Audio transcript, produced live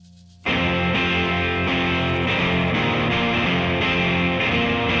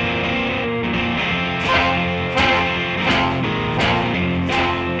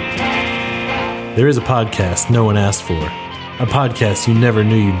There is a podcast no one asked for. A podcast you never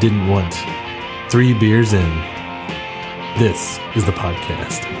knew you didn't want. 3 beers in. This is the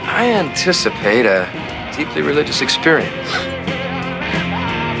podcast. I anticipate a deeply religious experience.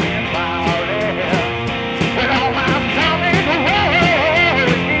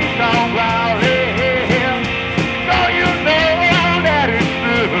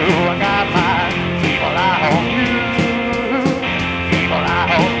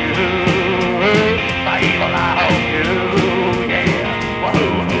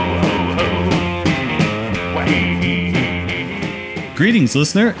 Greetings,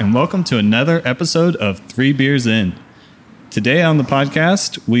 listener, and welcome to another episode of 3 Beers In. Today on the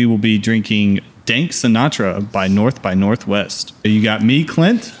podcast, we will be drinking Dank Sinatra by Northwest. You got me,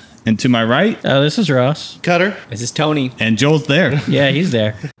 Clint, and to my right... this is Ross. Cutter. This is Tony. And Joel's there. Yeah, he's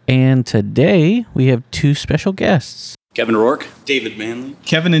there. And today, we have 2 special guests. Kevin Rourke. David Manley.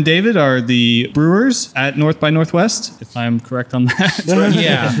 Kevin and David are the brewers at North by Northwest, if I'm correct on that.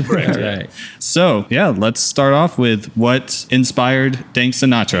 Yeah, Correct. right. So, let's start off with what inspired Dank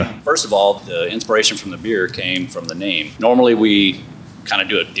Sinatra. First of all, the inspiration from the beer came from the name. Normally, we kind of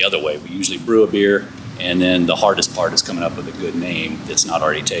do it the other way. We usually brew a beer, and then the hardest part is coming up with a good name that's not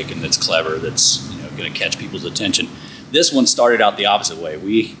already taken, that's clever, that's going to catch people's attention. This one started out the opposite way.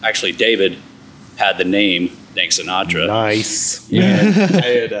 David had the name Dank Sinatra. Nice. Yeah.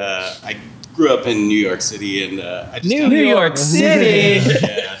 I grew up in New York City, and I just New York City.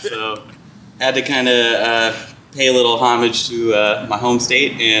 so had to kind of pay a little homage to my home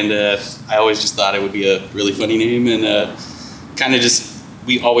state, and I always just thought it would be a really funny name, and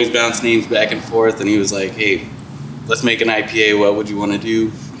we always bounce names back and forth, and he was like, "Hey, let's make an IPA. What would you want to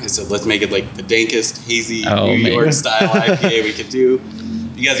do?" I said, "Let's make it like the dankest, hazy New York style IPA we could do."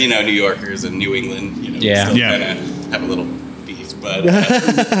 Because, New Yorkers and New England, still kind of have a little beef. But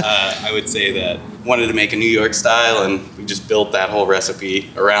I would say that wanted to make a New York style, and we just built that whole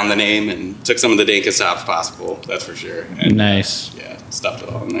recipe around the name and took some of the dankest hops possible, that's for sure. And, nice. Stuffed it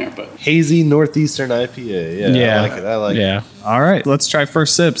all in there. But Hazy Northeastern IPA. Yeah. I like it. Yeah. All right, let's try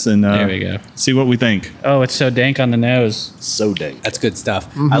first sips and There we go. see what we think. Oh, it's so dank on the nose. So dank. That's good stuff.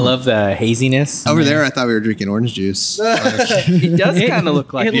 I love the haziness. Over there, I thought we were drinking orange juice. It does kind of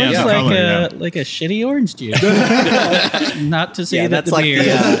look like It it. looks Yeah, like color, like a shitty orange juice. Not to say Yeah, that that's the like beer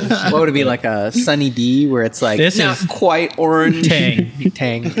the, what would it be, like a Sunny D, where it's like This not is quite orange. Tang.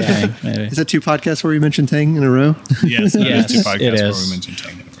 Tang. Tang, maybe. Is that 2 podcasts where we mentioned Tang in a row? Yes, that Yes, is 2 podcasts it where is. we mentioned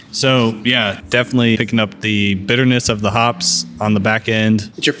Tang. So, definitely picking up the bitterness of the hops on the back end.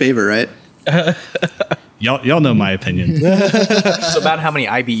 It's your favorite, right? Y'all know my opinion. So about how many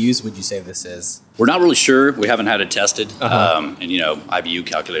IBUs would you say this is? We're not really sure. We haven't had it tested. And, IBU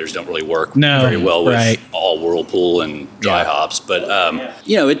calculators don't really work No, very well with right. all Whirlpool and dry hops. But,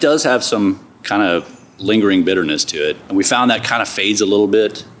 it does have some kind of lingering bitterness to it. And we found that kind of fades a little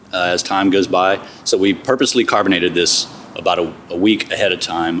bit as time goes by. So we purposely carbonated this about a week ahead of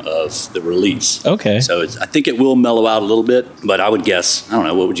time of the release. Okay. So I think it will mellow out a little bit, but I would guess, I don't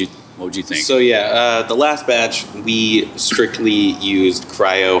know, what would you think? So the last batch, we strictly used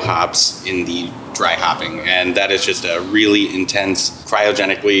cryo hops in the dry hopping, and that is just a really intense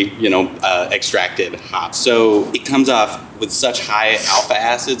cryogenically, extracted hop. So it comes off with such high alpha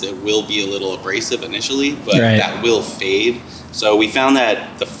acids, it will be a little abrasive initially, but Right. that will fade. So we found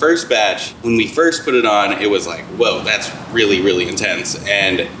that the first batch, when we first put it on, it was like, whoa, that's really, really intense.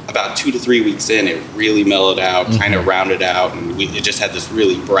 And about 2 to 3 weeks in, it really mellowed out, kind of rounded out, and it just had this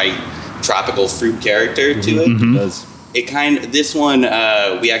really bright tropical fruit character to it. It does. This one,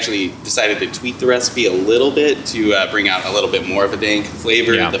 we actually decided to tweak the recipe a little bit to bring out a little bit more of a dank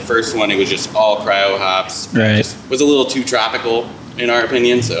flavor. Yeah. The first one, it was just all cryo hops. Right. Just was a little too tropical in our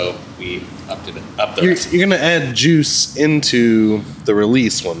opinion, so we upped the recipe. You're going to add juice into the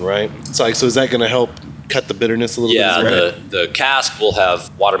release one, right? So is that going to help cut the bitterness a little bit? The cask will have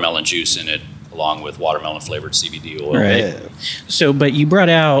watermelon juice in it, along with watermelon flavored CBD oil. Right. Yeah. So, but you brought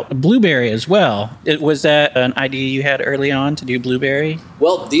out blueberry as well. Was that an idea you had early on to do blueberry?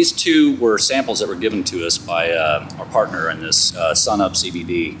 Well, these 2 were samples that were given to us by our partner in this, Sun Up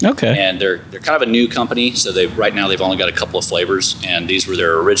CBD. Okay. And they're kind of a new company, so right now they've only got a couple of flavors, and these were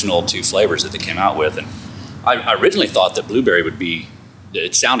their original 2 flavors that they came out with. And I originally thought that blueberry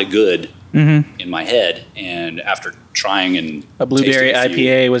it sounded good in my head, and after trying and A blueberry tasting a few,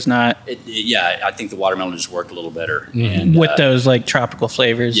 IPA was not I think the watermelon just worked a little better. And, with those like tropical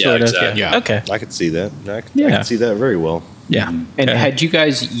flavors. yeah, sort of. exactly. Yeah. Okay. I could see that. I Yeah. could see that very well. Yeah. And Okay. had you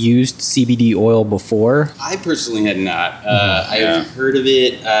guys used CBD oil before? I personally had not. I've heard of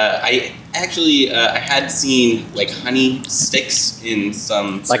it. Actually, I had seen like honey sticks in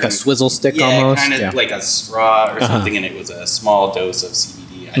some Like a swizzle stick yeah, almost? kind of Yeah. like a straw or something, and it was a small dose of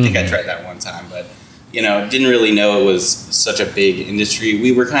CBD. I think I tried that one time, but didn't really know it was such a big industry.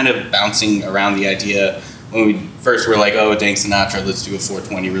 We were kind of bouncing around the idea when we first were like, oh, Dank Sinatra, let's do a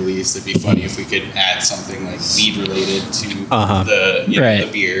 420 release. It'd be funny if we could add something like weed related to the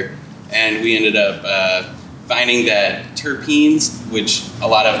beer. And we ended up finding that terpenes, which a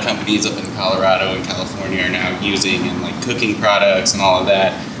lot of companies up in Colorado and California are now using in like cooking products and all of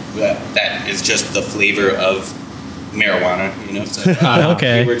that, that is just the flavor of marijuana, So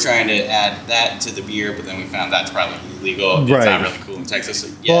Okay. we were trying to add that to the beer, but then we found that's probably illegal. It's Right. not really cool in Texas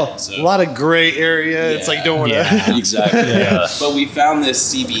yet. Well, a lot of gray area. It's like you don't want to. Exactly. Yeah. But we found this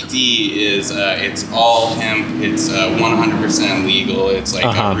CBD is it's all hemp. It's 100% legal. It's like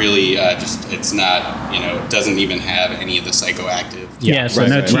a really it's not it doesn't even have any of the psychoactive. Yeah, so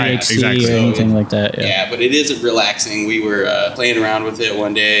no THC exactly. or anything like that. Yeah, but it is relaxing. We were playing around with it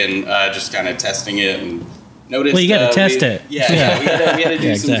one day and just kind of testing it and noticed. Well, you got to test it. Yeah, we had to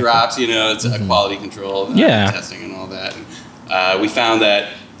do some exactly. drops. It's a quality control. Testing and all that. And, we found that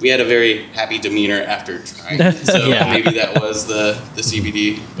we had a very happy demeanor after trying it. So maybe that was the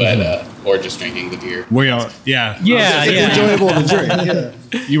CBD, but or just drinking the beer. We all, yeah. Enjoyable to drink.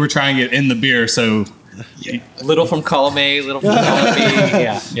 Yeah. You were trying it in the beer, so Little from column A, little from column B.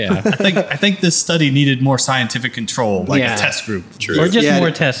 Yeah. I think this study needed more scientific control, like Yeah. a test group. Or just Yeah.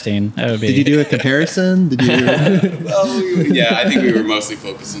 more testing. That would be. Did you do a comparison? Did you? I think we were mostly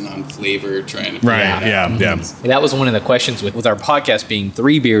focusing on flavor, trying to figure Right. it out. Yeah. That was one of the questions with our podcast being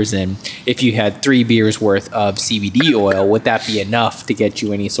 3 beers in. If you had 3 beers worth of CBD oil, would that be enough to get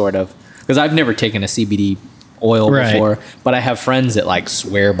you any sort of? Because I've never taken a CBD oil Right. before, but I have friends that like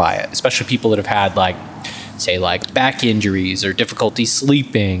swear by it, especially people that have had like, say, like back injuries or difficulty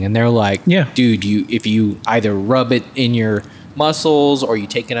sleeping, and they're like, Yeah. dude, if you either rub it in your muscles or you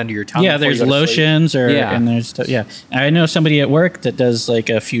take it under your tongue. Yeah, before you there's go to sleep. lotions Yeah. and there's I know somebody at work that does like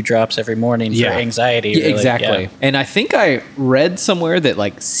a few drops every morning for anxiety. Yeah, really. exactly. Yeah. And I think I read somewhere that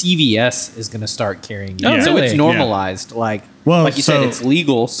like CVS is going to start carrying it. Oh, So really? it's normalized. Like, Well, like you said, so- it's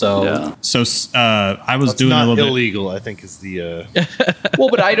legal. So, So I was It's doing a not little bit. illegal. I think is the. well,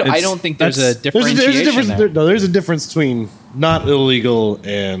 but I don't think there's a differentiation there. There's a difference between not illegal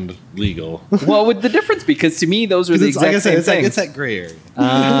and legal. Well, with the difference, because to me, those are the exact same things. It's that gray area.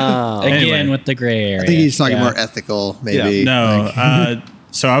 Again Anyway. with the gray area. I think he's talking Yeah. more ethical, maybe. No.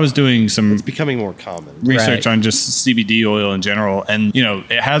 So I was doing some It's becoming more common. research Right. on just CBD oil in general, and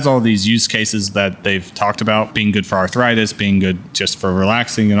it has all these use cases that they've talked about being good for arthritis, being good just for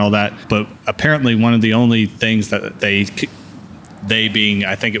relaxing and all that. But apparently, one of the only things that they being,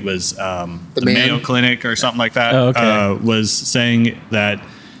 I think it was the man? Mayo Clinic or something like that, Oh, okay. was saying that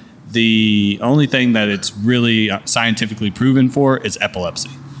the only thing that it's really scientifically proven for is epilepsy.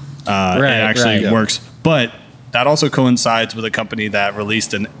 It actually right. works, but that also coincides with a company that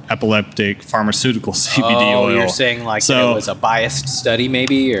released an epileptic pharmaceutical CBD Oh, oil. you're saying like that it was a biased study,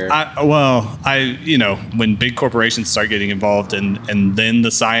 maybe, or when big corporations start getting involved, and then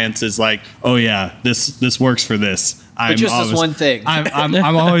the science is like, oh yeah, this works for this. I'm just as always- one thing.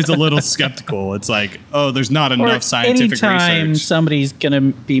 I'm always a little skeptical. It's like, oh, there's not Or enough scientific anytime research. somebody's going to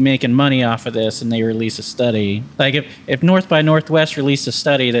be making money off of this and they release a study, like if North by Northwest released a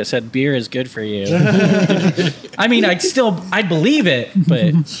study that said beer is good for you, I mean, I'd believe it, but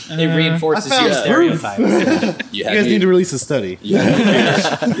it reinforces I found your proof. stereotypes. You guys need to release a study. yeah,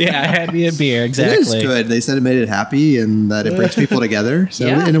 I had me a beer, It is exactly. good. They said it made it happy and that it brings people together. So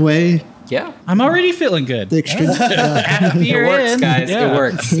Yeah. in a way, Yeah, I'm already feeling good. the extrinsic. Half a it beer works, in, guys. yeah. It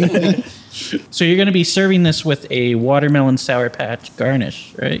works. So you're going to be serving this with a watermelon Sour Patch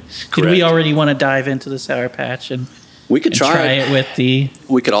garnish, right? Did we Correct. already want to dive into the Sour Patch and We could try it with the?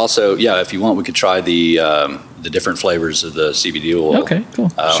 We could also, if you want, we could try the different flavors of the CBD oil. Okay, cool.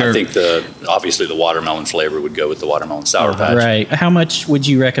 Sure. I think obviously the watermelon flavor would go with the watermelon sour patch. Right. How much would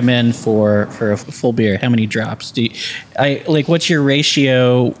you recommend for a full beer? How many drops do you, what's your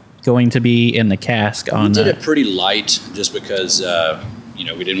ratio going to be in the cask on We did that? it pretty light just because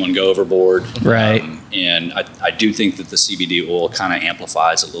we didn't want to go overboard. Right. And I do think that the CBD oil kind of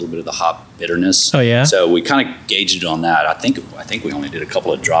amplifies a little bit of the hop bitterness. Oh, yeah? So we kind of gauged it on that. I think we only did a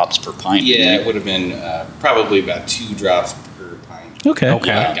couple of drops per pint. Yeah, didn't it we? would have been probably about 2 drops per pint. Okay.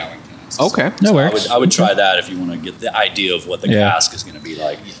 Gallon cans. Okay. That So works. I would try that if you want to get the idea of what the Yeah. cask is going to be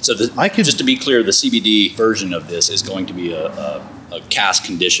like. So I could- just to be clear, the CBD version of this is going to be a cask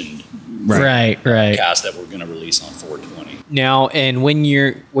conditioned Right. cask that we're going to release on 420. Now, and when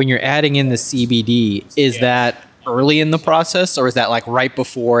you're adding in the CBD, is that early in the process, or is that like right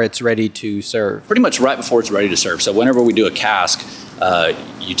before it's ready to serve? Pretty much right before it's ready to serve. So whenever we do a cask,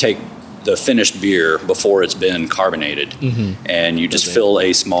 you take the finished beer before it's been carbonated, and you just fill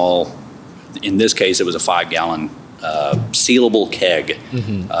a small, in this case, it was a 5-gallon sealable keg,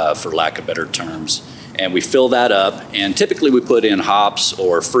 for lack of better terms. And we fill that up, and typically we put in hops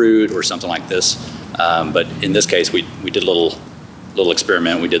or fruit or something like this. But in this case, we did a little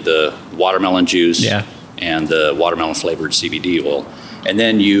experiment. We did the watermelon juice and the watermelon flavored CBD oil. And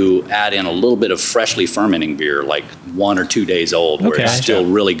then you add in a little bit of freshly fermenting beer, like 1 or 2 days old, where it's still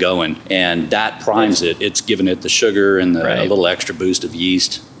really going. And that primes it. It's giving it the sugar and a little extra boost of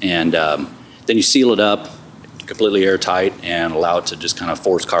yeast. And then you seal it up completely airtight and allow it to just kind of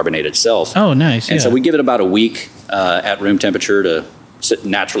force carbonate itself. Oh, nice. And so we give it about a week at room temperature to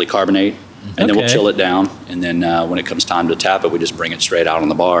naturally carbonate. And then we'll chill it down. And then when it comes time to tap it, we just bring it straight out on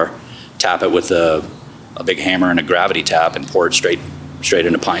the bar, tap it with a big hammer and a gravity tap, and pour it straight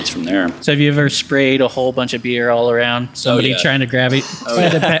into pints from there. So have you ever sprayed a whole bunch of beer all around? Somebody trying to grab it,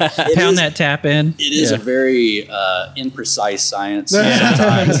 pound that tap in? It is a very imprecise science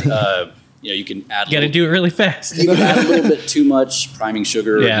sometimes. You can add. You got to do it really fast. You can add a little bit too much priming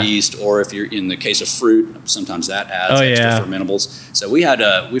sugar or yeast, or if you're in the case of fruit, sometimes that adds extra fermentables. So we've had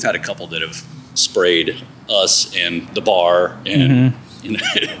a couple that have sprayed us and the bar, and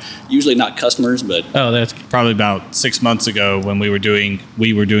usually not customers, but that's Probably about 6 months ago when we were doing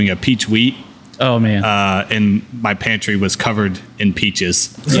a peach wheat. Oh man! And my pantry was covered in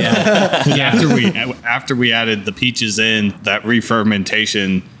peaches. Yeah. After we added the peaches in, that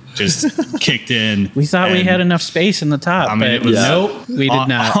re-fermentation just kicked in. We thought we had enough space in the top. I mean, it was nope, we did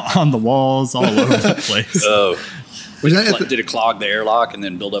not. On the walls, all over the place. Did it clog the airlock and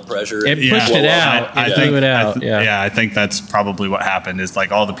then build up pressure? It pushed it out. It blew it out. I think that's probably what happened. Is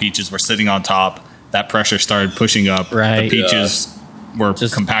like all the peaches were sitting on top. That pressure started pushing up. Right. The peaches were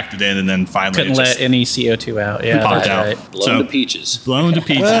just compacted in, and then finally couldn't let any CO2 out. Yeah, popped out. Right. Blown to peaches. Blown to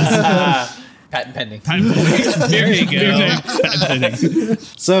peaches. Patent pending. There you go.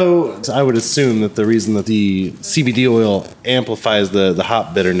 So I would assume that the reason that the CBD oil amplifies the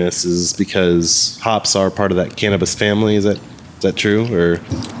hop bitterness is because hops are part of that cannabis family. Is that true? Or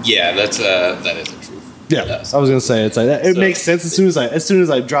Yeah, that is the truth. yeah, I was gonna say it's like that. It makes sense as soon as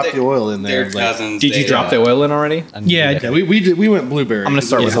I drop the oil in there. They're cousins. Did you drop the oil in already? Yeah, we went blueberry. I'm gonna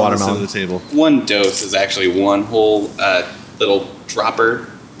start with watermelon. To the table. One dose is actually one whole little dropper.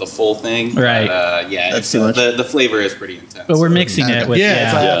 The full thing, right? That's too much. The flavor is pretty intense. But we're mixing it with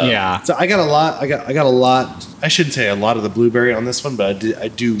So I got a lot. I got a lot. I shouldn't say a lot of the blueberry on this one, but I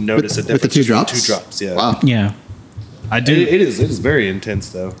do notice a difference with the 2 drops. 2 drops, yeah. Wow. Yeah. I do. It is very intense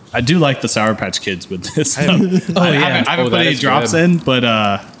though. I do like the Sour Patch Kids with this. I yeah. haven't put any drops in, but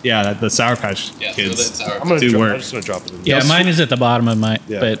the Sour Patch Kids Sour I'm do work. just gonna drop it in. Yeah, mine is at the bottom of mine.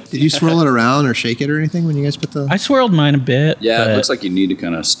 Yeah. But Did you swirl it around or shake it or anything when you guys put the? I swirled mine a bit. Yeah, but- it looks like you need to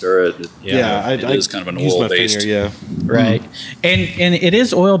kind of stir it. It is kind of an use my oil-based. finger, yeah. Right. And it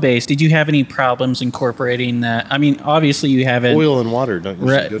is oil based. Did you have any problems incorporating that? I mean, obviously you haven't. Oil and water, don't you?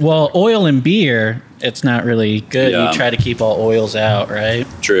 Right. Well, oil and beer, it's not really good. Yeah. You try to keep all oils out, right?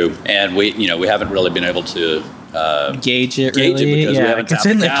 True, and we haven't really been able to Gauge it gauge really. it because we haven't tapped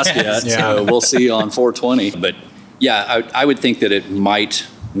the cask yet. So we'll see on 420. But yeah, I would think that it might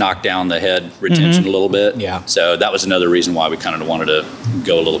knock down the head retention a little bit. Yeah. So that was another reason why we kind of wanted to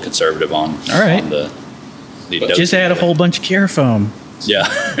go a little conservative on. All right. On the Just add a whole bunch of Carafoam. Yeah.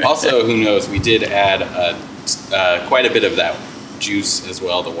 Also, who knows? We did add quite a bit of that juice as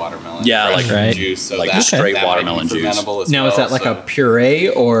well, the watermelon. Yeah, fresh like juice. So like that, straight that watermelon might be juice. fermentable as Now, well, is that like so. a puree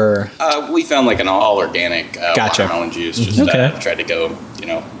or? We found like an all organic Gotcha. watermelon juice. Just tried to go,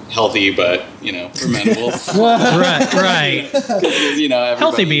 healthy, but fermentable. Right.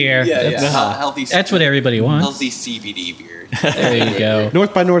 Healthy beer. Yeah. Healthy. That's what everybody wants. Healthy CBD beer. There you go.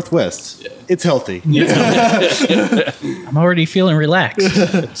 North by Northwest. It's healthy. I'm already feeling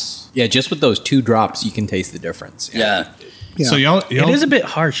relaxed. Yeah, just with those 2 drops, you can taste the difference. Yeah. Yeah. So y'all It is a bit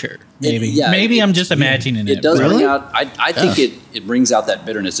harsher. Maybe. It- I'm just imagining it. It does but- bring out. I think it brings out that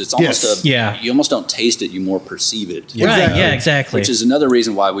bitterness. It's almost Yes. you almost don't taste it. You more perceive it. Right. Yeah. Exactly. Which is another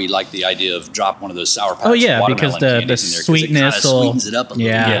reason why we like the idea of drop one of those Sour Patch. Oh, yeah, watermelon because the candies in there, 'cause sweetness it kind will- of sweetens it up a little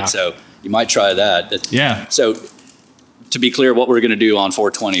Yeah. bit. So you might try that. Yeah. So to be clear, what we're going to do on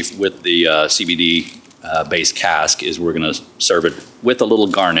 420 with the CBD based cask is we're going to serve it with a little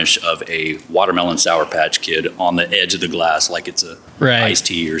garnish of a watermelon Sour Patch Kid on the edge of the glass, like it's a Right. iced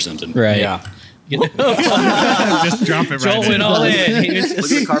tea or something. Right. Yeah. Just drop it right Joel went in. all in. He was Look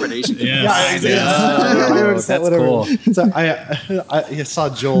just- at the carbonation. That's cool. So I saw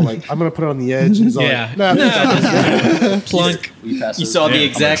Joel like, I'm gonna put it on the edge. And he's all Yeah. like, nah, plunk. You saw the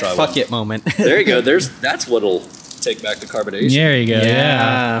exact I'm gonna try fuck it moment. There you go. That's what'll take back the carbonation. There you go.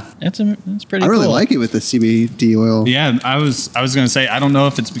 Yeah. Yeah. That's pretty I really cool. like it with the CBD oil. Yeah, I was gonna say I don't know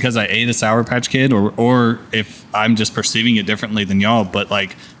if it's because I ate a Sour Patch Kid or if I'm just perceiving it differently than y'all, but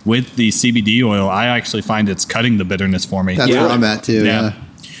like with the CBD oil, I actually find it's cutting the bitterness for me. That's where I'm at too. Yeah.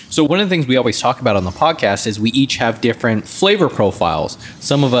 So one of the things we always talk about on the podcast is we each have different flavor profiles.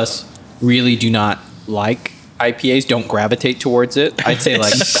 Some of us really do not like IPAs, don't gravitate towards it. I'd say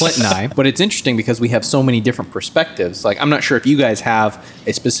like Clint and I. But it's interesting because we have so many different perspectives. Like I'm not sure if you guys have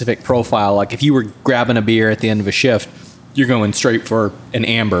a specific profile. Like if you were grabbing a beer at the end of a shift, you're going straight for an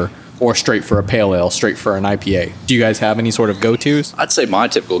amber or straight for a pale ale, straight for an IPA. Do you guys have any sort of go-tos? I'd say my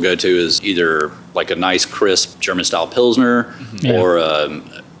typical go-to is either like a nice crisp German-style Pilsner or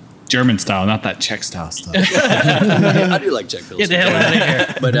German style, not that Czech style stuff. I do like Czech Pilsner. Get the hell out of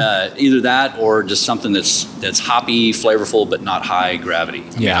here. But either that or just something that's hoppy, flavorful, but not high gravity.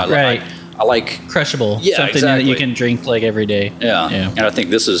 Yeah. Right. I like Crushable. Yeah, Something that you exactly. can drink like every day. yeah. Yeah. And I think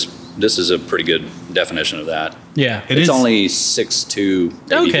this is a pretty good definition of that. Yeah. It It's is- only 6.2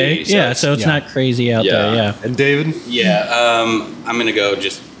 ABV, Okay. Yeah. So it's not crazy out there. Yeah. And David, Yeah, I'm gonna go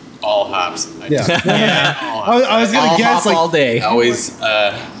just all hops. I just- I was gonna All guess hop like all day. Always,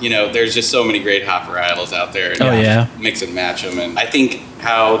 there's just so many great hop varietals out there. And Oh, yeah. Mix and match them. And I think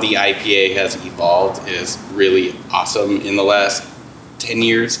how the IPA has evolved is really awesome in the last 10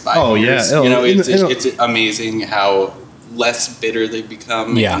 years, 5 Oh, yeah. years. Oh, It's amazing how less bitter they've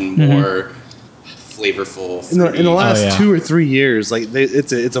become Yeah. and more flavorful. in the fruity. last yeah. 2 or 3 years, like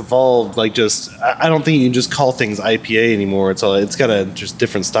it's evolved. Like just I don't think you can just call things IPA anymore. It's got just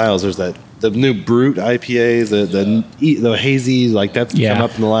different styles. There's the new Brute IPA, the hazy, like that's Yeah. come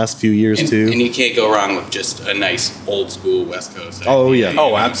up in the last few years And too. you can't go wrong with just a nice old school West Coast. Oh, IPA. yeah.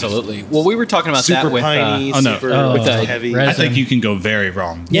 Oh, absolutely. Well, we were talking about Super that with piney, oh, no. super Oh, with the heavy. red- I think you can go very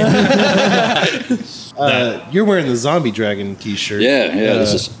wrong. You're wearing the Zombie Dragon T-shirt. Yeah.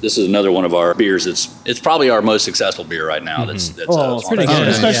 This is another one of our beers. It's probably our most successful beer right now. That's Oh, on pretty the- good.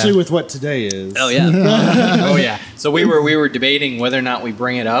 especially with what today is. Oh yeah. Oh yeah. So we were debating whether or not we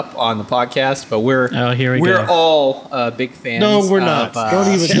bring it up on the podcast, but we're Here we we're go. all big fans. No, we're not. of,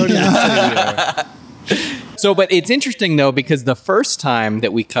 Don't even say we are. So, but it's interesting though because the first time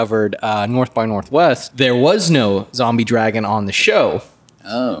that we covered North by Northwest, there was no Zombie Dragon on the show.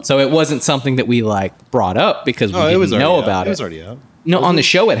 Oh. So it wasn't something that we like brought up because we Oh, it was didn't already know out. about It it. was already out. No, on the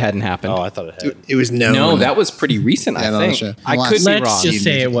show it hadn't happened. Oh, I thought it had. It was known. No, that was pretty recent. Yeah, I no, think sure. I Well, could be Let's wrong. just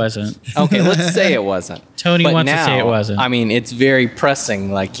say it wasn't. Okay, let's say it wasn't. Tony But wants to say it wasn't. I mean, it's very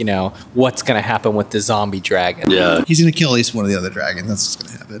pressing. Like what's going to happen with the Zombie Dragon? Yeah. He's gonna kill at least one of the other dragons. That's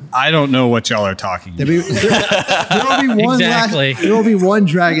what's gonna happen. I don't know what y'all are talking about. There will be one Exactly. there will be one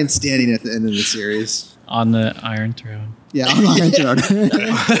dragon standing at the end of the series. On the Iron Throne. Yeah, on the Iron Throne.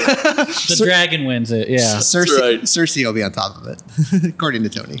 The dragon wins it. Yeah. Cersei will be on top of it, according to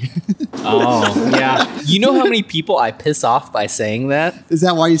Tony. Oh, yeah. You know how many people I piss off by saying that? Is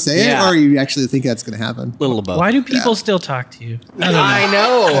that why you say Yeah. it, or you actually think that's going to happen? Little above. Why do people still talk to you? I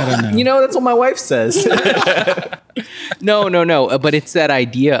know. That's what my wife says. No. But it's that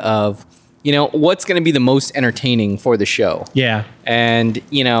idea of, what's going to be the most entertaining for the show. Yeah. And,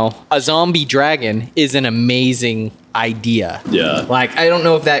 a zombie dragon is an amazing idea. Yeah. Like, I don't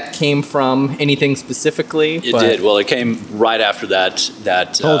know if that came from anything specifically. It but did. Well, it came right after that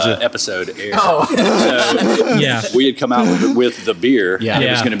Told you. episode aired. Oh. So Yeah. we had come out with the beer. Yeah. And it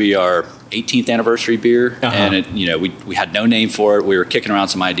was Yeah. going to be our 18th anniversary beer, and it, we had no name for it. We were kicking around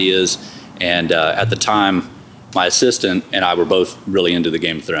some ideas, and at the time, my assistant and I were both really into the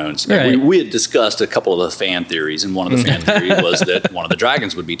Game of Thrones. And Right. we had discussed a couple of the fan theories, and one of the fan theories was that one of the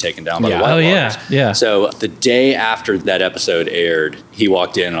dragons would be taken down by the White Oh, yeah. Walkers. Yeah. So the day after that episode aired, he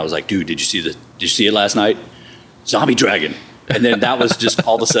walked in, and I was like, "Dude, did you see it last night? Zombie dragon." And then that was just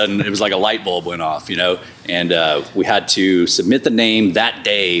all of a sudden, it was like a light bulb went off, and we had to submit the name that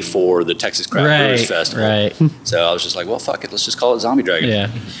day for the Texas Craft Brewers Festival. Right. So I was just like, well, fuck it, let's just call it Zombie Dragon. Yeah.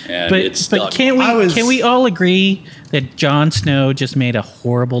 And it's But stuck. can we all agree that Jon Snow just made a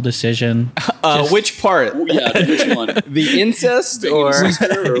horrible decision? Which part? Yeah, which one? The incest or?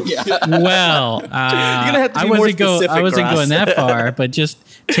 Well, have to I be more wasn't specific, going Ross. that far, but just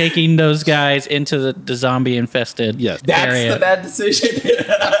taking those guys into the zombie infested That's area. the bad decision.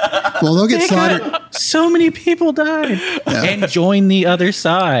 Well, they'll get So many people died and joined the other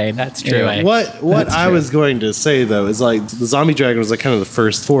side. That's true. Anyway. What I was going to say though is like the Zombie Dragon was like kind of the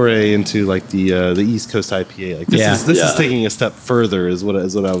first foray into like the East Coast IPA. Like this is taking a step further is what I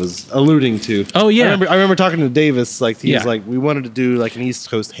was alluding to. Oh, yeah. I remember talking to Davis, like he was Yeah. like we wanted to do like an East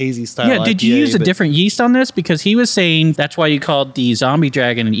Coast hazy style. Yeah, did you IPA, use a but- different yeast on this? Because he was saying that's why you called the Zombie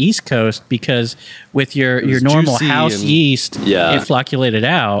Dragon an East Coast, because with your was normal juicy house and- yeast, Yeah. it flocculated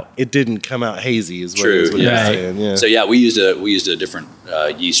out. It didn't come out hazy, is what, True. is what he was Right. saying. Yeah. So yeah, we used a different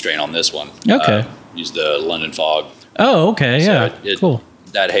yeast strain on this one. Okay. Used the London Fog. Oh, okay, So yeah, cool.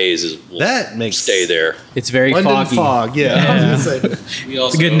 That haze will That makes stay there. It's very London foggy. Fog. Yeah. I was gonna say. We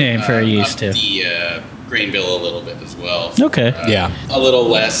also Good name for a yeast, upped too. the grain bill a little bit as well. Okay. Yeah. A little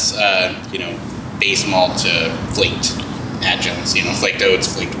less, base malt to flaked adjuncts. Flaked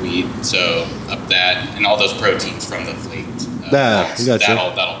oats, flaked wheat. So up that and all those proteins from the flaked. Malts, gotcha.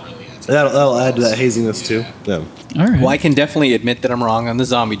 That'll really add. That'll add to that haziness too. Yeah. All right. Well, I can definitely admit that I'm wrong on the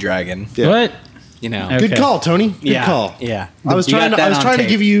Zombie Dragon. Yeah. What? You know. Okay. Good call, Tony. Good Yeah. call. Yeah. I was You trying got to that on to tape.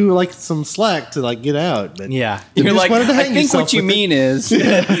 give you like some slack to like get out. But Yeah. You You're just like, wanted to I hang think yourself what you with it. mean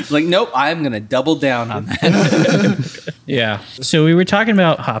is, like, nope, I'm going to double down on that. Yeah. So we were talking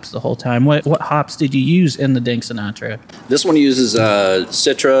about hops the whole time. What hops did you use in the Dank Sinatra? This one uses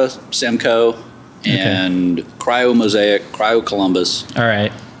Citra, Simcoe, and Cryo Mosaic, Cryo Columbus. All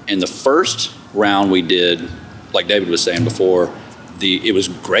right. In the first round we did, like David was saying before, it was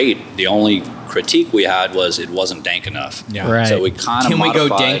great. The only critique we had was it wasn't dank enough. Yeah. Right. So we kind of Can we go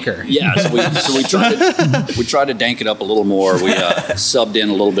danker? Yeah. So we tried to dank it up a little more. We subbed in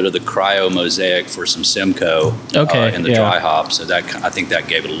a little bit of the Cryo Mosaic for some Simcoe. Okay, in the yeah. dry hop. So I think that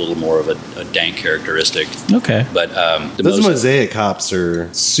gave it a little more of a dank characteristic. Okay. But those mosaic hops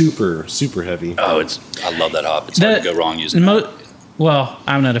are super, super heavy. Oh, I love that hop. It's hard to go wrong using that. Well,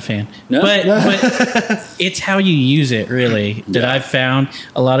 I'm not a fan, No? but it's how you use it, really. That Yeah. I've found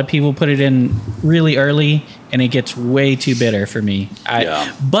a lot of people put it in really early, and it gets way too bitter for me.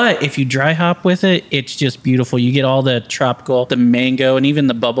 Yeah. But if you dry hop with it, it's just beautiful. You get all the tropical, the mango, and even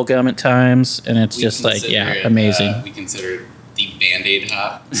the bubble gum at times, and it's We just like, consider yeah, it, amazing. We consider it the Band-Aid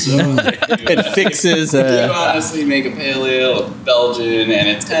hop. So It fixes. you honestly make a pale ale, a Belgian, and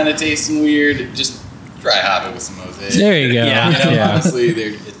it's kind of tasting weird. Just dry hop it with some mosaic. There you go. Yeah. Honestly,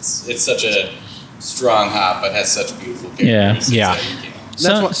 it's such a strong hop, but has such beautiful Yeah. characteristics. Yeah. that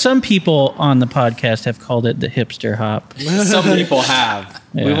you can't- Some people on the podcast have called it the hipster hop, Some people have.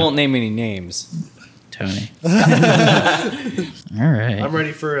 We Yeah. won't name any names. Tony. All right. I'm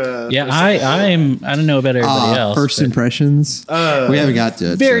ready for. Yeah, for a second. I don't know about everybody else. First but impressions. We haven't got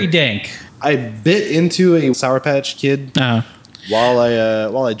to it. very so. dank. I bit into a Sour Patch Kid while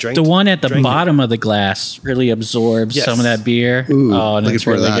I drank. The one at the drank it. bottom of the glass really absorbs Yes. some of that beer. Ooh, Oh, and looking it's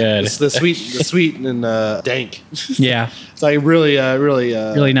forward to really that. good. It's the sweet and dank. Yeah, It's like really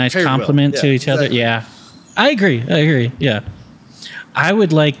really nice paired well. compliment to Yeah, each other. exactly. Yeah, I agree. Yeah, I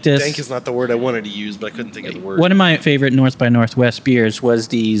would like this. Dank is not the word I wanted to use, but I couldn't think of the word. One of my favorite North by Northwest beers was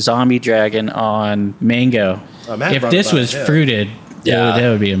the Zombie Dragon on mango. Matt If brought this it up, was yeah. fruited, Yeah. that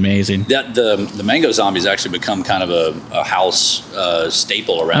would be amazing. The mango zombies actually become kind of a house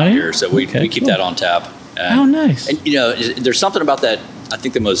staple around Oh, yeah? here, so we Okay, keep cool. that on tap. Oh, nice. And there's something about that. I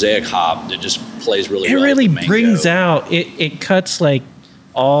think the mosaic hop that just plays really It well. really with the mango. brings out it cuts like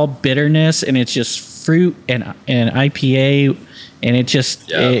all bitterness, and it's just fruit and IPA, and it just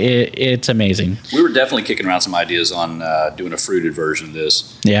Yeah. it's amazing. We were definitely kicking around some ideas on doing a fruited version of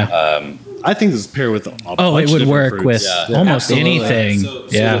this. Yeah. I think this is paired with. A Oh, bunch it of would different work fruits. with Yeah. almost Absolutely. anything. So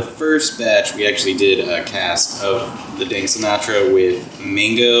Yeah. the first batch, we actually did a cask of the Dank Sinatra with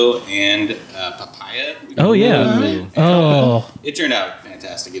mango and papaya. Oh yeah. Oh It turned out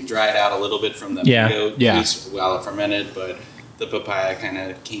fantastic. It dried out a little bit from the Yeah. mango Yeah. juice while it fermented, but the papaya kind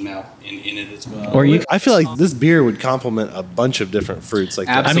of came out in it as well. or you. I feel like this beer would complement a bunch of different fruits. Like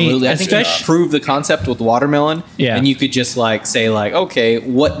that. Absolutely. I, mean, think you especially- prove the concept with watermelon. Yeah. And you could just like say like, okay,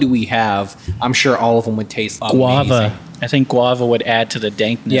 what do we have? I'm sure all of them would taste Guava. amazing. I think guava would add to the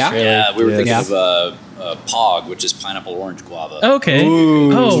dankness. Yeah? Really. Yeah, we were thinking Yeah. of POG, which is pineapple orange guava. Okay.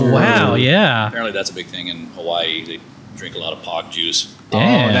 Oh wow. Yeah. Apparently, that's a big thing in Hawaii. They drink a lot of POG juice.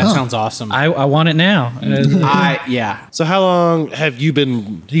 Damn. Oh, that sounds awesome. I want it now. Yeah. So how long have you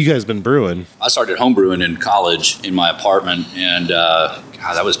guys been brewing? I started homebrewing in college in my apartment, and God,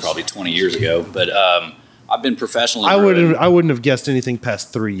 that was probably 20 years ago. But I've been professionally. I brewing- wouldn't have guessed anything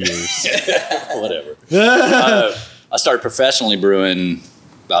past 3 years. whatever. I started professionally brewing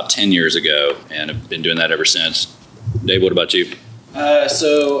about 10 years ago, and have been doing that ever since. Dave, what about you?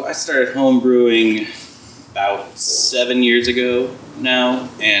 So I started home brewing about 7 years ago now,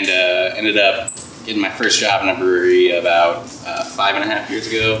 and ended up getting my first job in a brewery about 5.5 years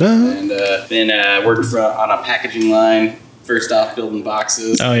ago, and then worked on a packaging line. First off, building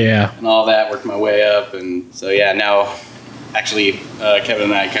boxes. Oh yeah. And all that. Worked my way up, and so yeah, now actually Kevin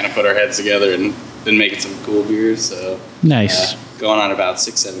and I kind of put our heads together and been making some cool beers. So Nice. Going on about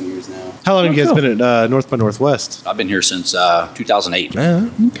 6-7 years now. How long have you guys cool. been at North by Northwest? I've been here since 2008.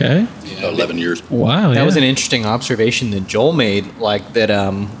 Okay. Yeah, 11 years. Wow. That was an interesting observation that Joel made, like that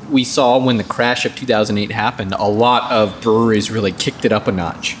we saw when the crash of 2008 happened, a lot of breweries really kicked it up a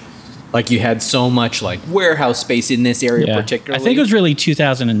notch. Like you had so much like warehouse space in this area particularly. I think it was really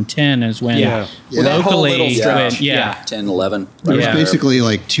 2010 is when Well, that whole little locally, stretch. yeah. 10, 11. There was Yeah. basically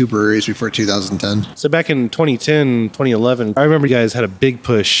like 2 breweries before 2010. So back in 2010, 2011, I remember you guys had a big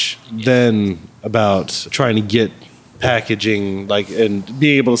push then about trying to get packaging, like, and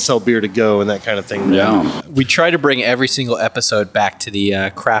being able to sell beer to go and that kind of thing. Yeah. We try to bring every single episode back to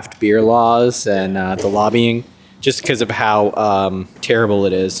the craft beer laws and the lobbying, just because of how terrible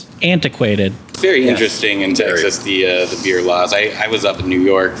it is. Antiquated. It's very interesting in Texas, the beer laws. I was up in New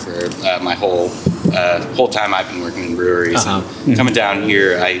York for my whole time I've been working in breweries. And coming down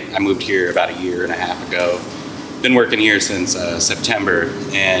here, I moved here about 1.5 years ago. Been working here since September,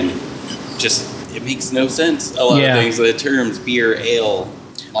 and just it makes no sense. A lot of things, the terms beer, ale.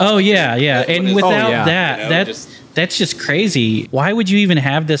 Oh yeah, yeah. What And is- without yeah. that, that's just crazy. Why would you even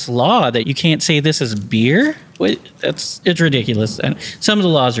have this law that you can't say this is beer? It's ridiculous. And some of the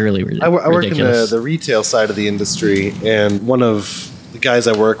laws are really I work in ridiculous. the retail side of the industry, and one of the guys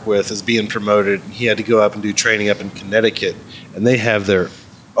I work with is being promoted. He had to go up and do training up in Connecticut, and they have their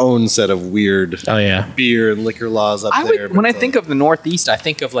own set of weird beer and liquor laws up there. When I think of the Northeast, I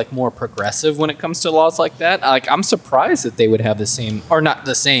think of like more progressive when it comes to laws like that. Like I'm surprised that they would have the same, or not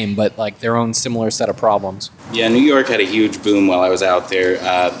the same, but like their own similar set of problems. Yeah, New York had a huge boom while I was out there.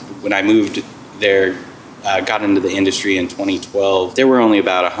 When I moved there, got into the industry in 2012, there were only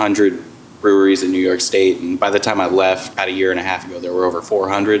about 100 breweries in New York State, and by the time I left about 1.5 years ago, there were over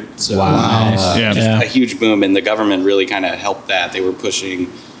 400. So a huge boom, and the government really kind of helped that. They were pushing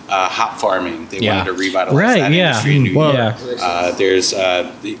hop farming. They wanted to revitalize that industry in New York.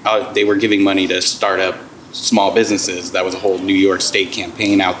 They were giving money to start up small businesses. That was a whole New York State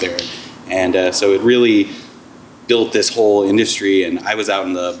campaign out there, and so it really built this whole industry. And I was out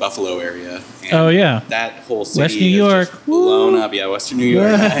in the Buffalo area. And that whole city West New York, just blown up. Yeah, Western New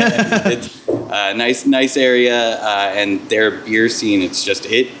York. It's a nice area, and their beer scene. It's just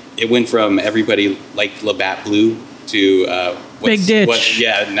it went from everybody like Labatt Blue to Big Ditch.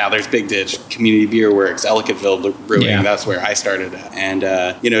 Now there's Big Ditch, Community Beer Works, Ellicottville Brewing. Yeah. That's where I started at. And,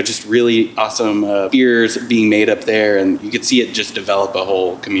 just really awesome beers being made up there. And you could see it just develop a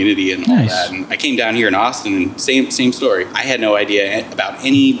whole community and all that. And I came down here in Austin, and same story. I had no idea about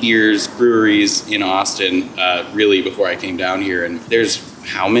any breweries in Austin, really, before I came down here. And there's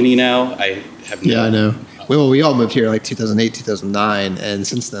how many now? I have no Yeah, I know. Well, we all moved here like 2008, 2009, and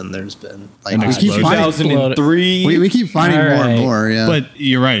since then there's been like we keep finding 2003. we keep finding more and more. Yeah, But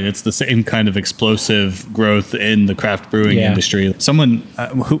you're right. It's the same kind of explosive growth in the craft brewing industry. Someone,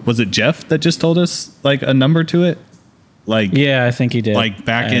 who was it Jeff that just told us like a number to it? Like, I think he did. Like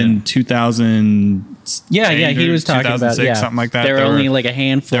back in 2000. He was talking about something like that. There were only like a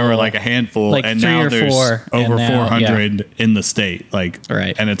handful. There were like a handful, like and 3 now or there's 4, over and now, 400 in the state. Like,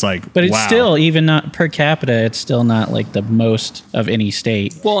 and it's like, but it's wow. still even not per capita. It's still not like the most of any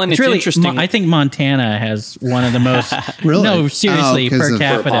state. Well, and it's really interesting. I think Montana has one of the most. Really? No, seriously, 'cause per of-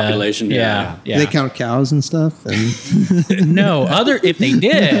 capita Per population, Yeah. they count cows and stuff. And No, if they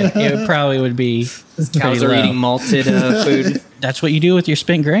did, it probably would be. Cows are eating malted food. That's what you do with your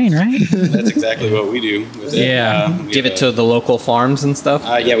spent grain, right? That's exactly what we do with it. Yeah. Give it to the local farms and stuff.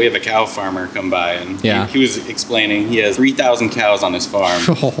 We have a cow farmer come by, and Yeah. he was explaining he has 3,000 cows on his farm,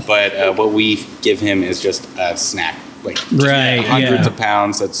 but what we give him is just a snack, like just hundreds of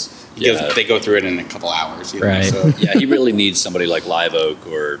pounds. They go through it in a couple hours. You know, Right. So. Yeah, he really needs somebody like Live Oak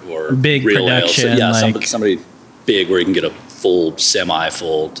or Big Real Ale. production, Yeah, like- somebody big where he can get a full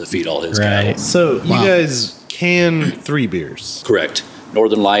semi-full to feed all his cattle. So you guys can 3 beers. Correct.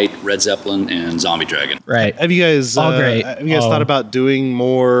 Northern Light, Red Zeppelin, and Zombie Dragon. Right. Have you guys All great. Have you guys thought about doing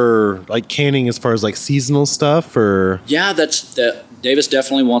more like canning as far as like seasonal stuff or? Yeah, Davis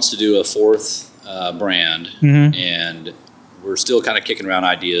definitely wants to do a 4th brand, and we're still kind of kicking around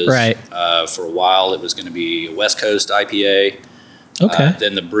ideas. Right. For a while, it was going to be a West Coast IPA. Okay.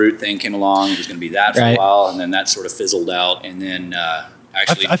 Then the Brute thing came along. It was going to be that for Right. a while, and then that sort of fizzled out. And then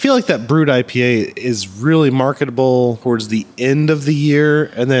actually. I feel like that brewed IPA is really marketable towards the end of the year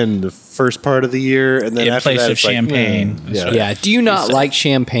and then the first part of the year, and then In after place that, of it's like, champagne. Yeah. Do you not like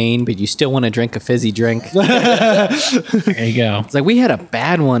champagne, but you still want to drink a fizzy drink? There you go. It's like we had a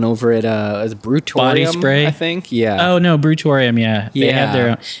bad one over at Brutorium, Body spray? I think. Yeah. Oh no, Brutorium. Yeah, they Yeah. had their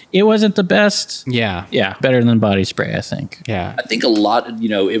own. It wasn't the best. Yeah. Yeah, better than body spray, I think. Yeah. I think a lot,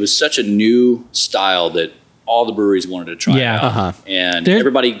 it was such a new style that all the breweries wanted to try. Yeah. It out. Uh-huh. And There-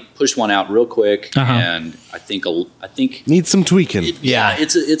 everybody pushed one out real quick. Uh-huh. And I think needs some tweaking.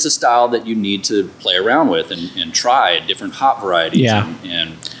 it's a style that you need to play around with and try different hop varieties. Yeah.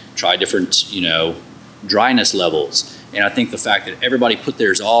 And try different, dryness levels. And I think the fact that everybody put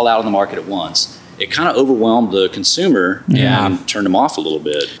theirs all out on the market at once, it kind of overwhelmed the consumer and turned them off a little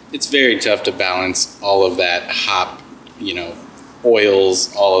bit. It's very tough to balance all of that hop,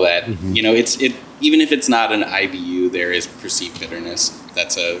 oils, all of that. Even if it's not an IBU, there is perceived bitterness.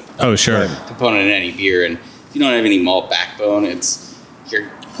 That's a sure. component in any beer, and if you don't have any malt backbone,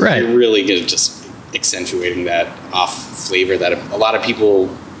 you're really good at just accentuating that off flavor that a lot of people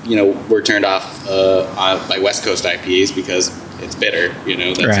were turned off by West Coast IPAs because it's bitter.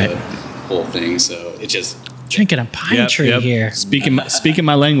 That's a whole thing. So it just Drinking a pine tree here. Speaking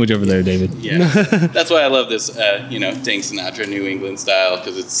my language over there, David. Yeah, that's why I love this. Tank Sinatra New England style,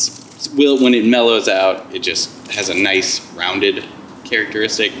 because when it mellows out, it just has a nice rounded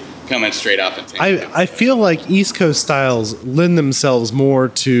characteristic coming straight off a tank. I feel like East Coast styles lend themselves more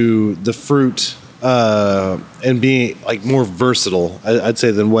to the fruit and being like more versatile, I'd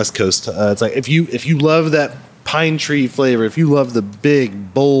say, than West Coast. It's like if you love that pine tree flavor, if you love the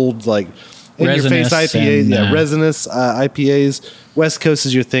big, bold, like in your face IPAs, resinous IPAs, West Coast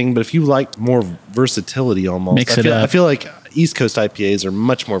is your thing. But if you like more versatility, almost, I feel like East Coast IPAs are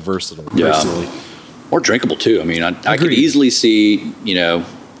much more versatile. Yeah. Personally. More drinkable too. I mean, I could easily see,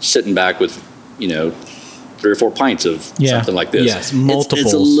 sitting back with, 3 or 4 pints of something like this. Yes, multiples.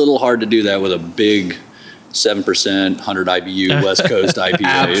 It's a little hard to do that with a big 7%, 100 IBU West Coast IPA.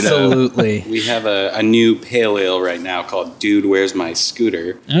 Absolutely. We have a new pale ale right now called Dude, Where's My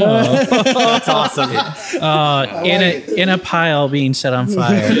Scooter? Oh, That's awesome. in a pile being set on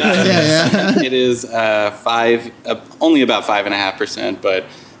fire. It is only about 5.5%, but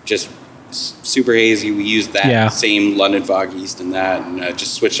just super hazy. We used that same London Fog yeast in that, and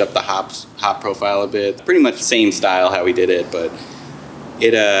just switched up the hop profile a bit. Pretty much the same style how we did it, but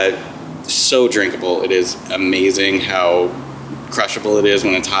it so drinkable. It is amazing how crushable it is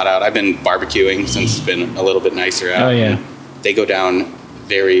when it's hot out. I've been barbecuing since it's been a little bit nicer out. Oh yeah, they go down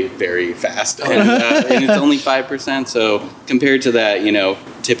very, very fast, and it's only 5%. So compared to that,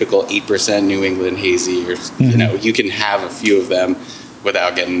 typical 8% New England hazy, or you can have a few of them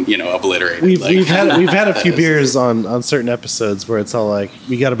without getting obliterated. We've had a few beers on certain episodes where it's all like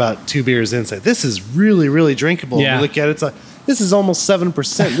we got about 2 beers in, say this is really, really drinkable. Yeah. We look at it, it's like this is almost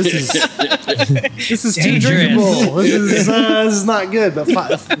 7%. This is too drinkable. This is not good. But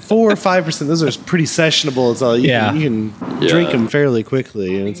 4 or 5%, those are pretty sessionable. It's all you can drink them fairly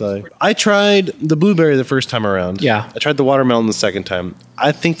quickly. And it's like I tried the blueberry the first time around. Yeah, I tried the watermelon the second time.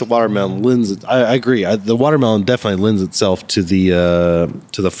 I think the watermelon lends it. I agree. The watermelon definitely lends itself to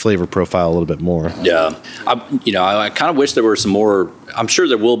the flavor profile a little bit more. Yeah, I kind of wish there were some more. I'm sure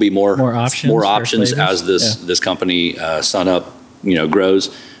there will be more options as this company Sun Up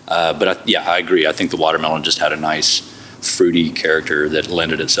grows. But I agree. I think the watermelon just had a nice fruity character that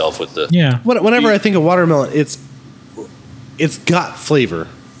lended itself with the Whenever I think of watermelon, it's got flavor.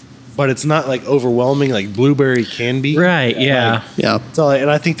 But it's not like overwhelming like blueberry can be. Right, yeah. So,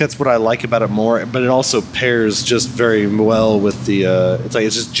 and I think that's what I like about it more. But it also pairs just very well with the,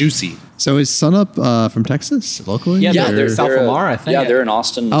 it's just juicy. So is Sunup from Texas locally? Yeah, they're South Lamar, I think. Yeah, they're in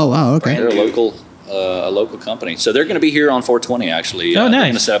Austin. Oh, wow, okay. They're a local company. So they're going to be here on 420, actually. Oh, nice. They're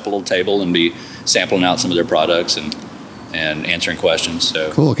going to set up a little table and be sampling out some of their products and answering questions.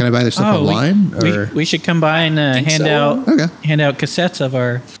 So cool. Can I buy their stuff online? We should come by and hand out cassettes of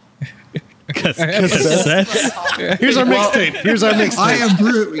our... Here's our mixtape. I Am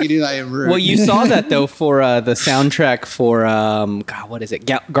Brute. We can do that. I Am Brute. Well, you saw that though for the soundtrack for what is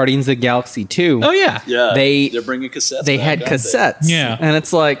it? Guardians of the Galaxy 2. Oh yeah. Yeah. They're bringing cassettes. They had cassettes. Yeah. And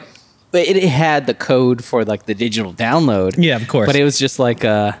it's like, but it had the code for like the digital download. Yeah, of course. But it was just like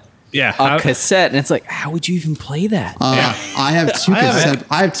a cassette, and it's like, how would you even play that? I have two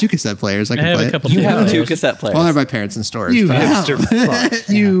cassette players. I can play it. You have 2 cassette players. Well, they're my parents in storage. You hipster fuck.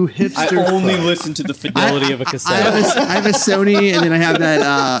 You hipster I only listen to the fidelity of a cassette. I have a Sony, and then I have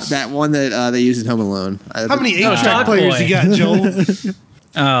that one that they use in Home Alone. How many 8-track players you got, Joel?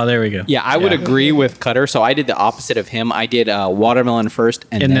 Oh, there we go. Yeah, I would agree with Cutter. So I did the opposite of him. I did watermelon first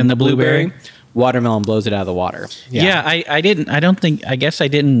and then the blueberry. Watermelon blows it out of the water. Yeah, I guess I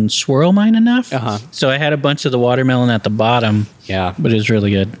didn't swirl mine enough. So I had a bunch of the watermelon at the bottom. Yeah. But it was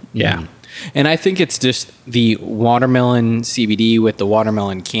really good. Yeah. And I think it's just the watermelon CBD with the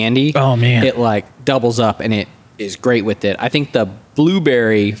watermelon candy. Oh, man. It like doubles up and it is great with it. I think the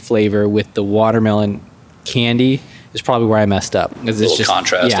blueberry flavor with the watermelon candy is probably where I messed up. It's A little just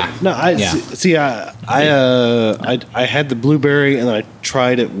contrasting. Yeah. No, I had the blueberry and then I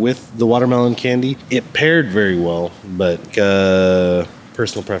tried it with the watermelon candy. It paired very well, but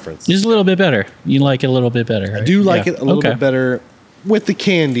personal preference. Just a little bit better. You like it a little bit better, right? I do like it a little bit better with the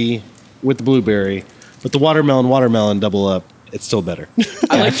candy, with the blueberry, but the watermelon double up. It's still better.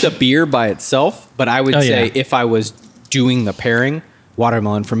 I like the beer by itself, but I would say if I was doing the pairing,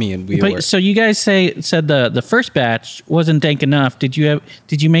 watermelon for me and we were. So you guys said the first batch wasn't dank enough. Did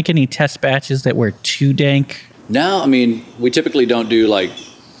you make any test batches that were too dank? No, I mean, we typically don't do like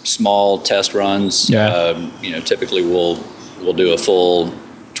small test runs. Yeah. Typically we'll do a full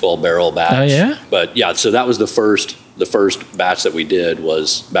 12 barrel batch. Oh, yeah? But yeah, so that was the first batch that we did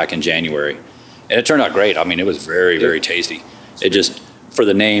was back in January. And it turned out great. I mean, it was very, very tasty. It just, for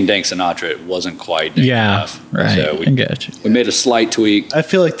the name Dank Sinatra, it wasn't quite dank enough. Right. So I got you. we made a slight tweak. I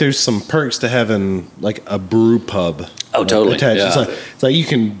feel like there's some perks to having like a brew pub. Oh, totally. Attached. Yeah. It's like you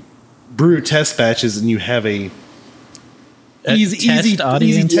can brew test batches and you have a easy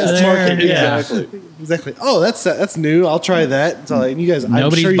audience test there. market. Yeah. Exactly. Oh, that's new. I'll try that. So like, you guys,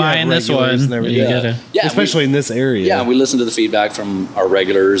 Nobody's I'm sure buying you have this regulars one. and everything. You gotta- Yeah, especially in this area. Yeah, we listen to the feedback from our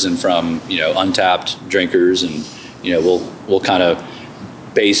regulars and from untapped drinkers, and we'll kind of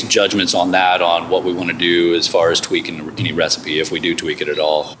base judgments on that, on what we want to do as far as tweaking any recipe, if we do tweak it at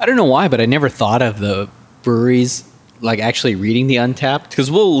all. I don't know why, but I never thought of the breweries like actually reading the Untapped, because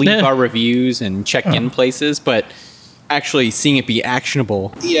we'll leave our reviews and check in places, but actually seeing it be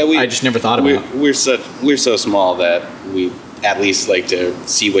actionable. Yeah, I just never thought about it. We're so small that we at least like to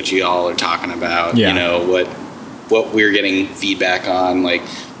see what you all are talking about. Yeah. You know what we're getting feedback on. Like,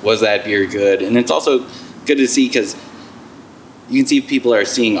 was that beer good? And it's also good to see because you can see people are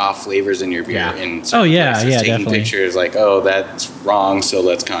seeing off flavors in your beer. Yeah. And Oh, yeah, places, yeah, taking definitely. pictures like, oh, that's wrong. So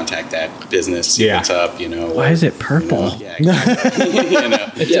let's contact that business. See what's up. Why is it purple? Yeah, exactly.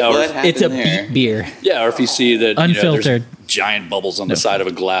 What happened It's a there? beet beer. Yeah, or if you see that Unfiltered. there's giant bubbles on the side of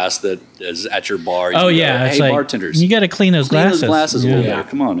a glass that is at your bar. Oh you yeah, go, it's hey like bartenders, you got to clean those clean glasses. those glasses a little Yeah. bit.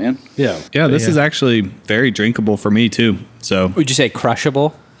 Come on, man. Yeah. Yeah, this is actually very drinkable for me too. So Would you say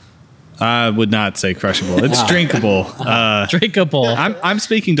crushable? I would not say crushable. It's drinkable. Drinkable. I'm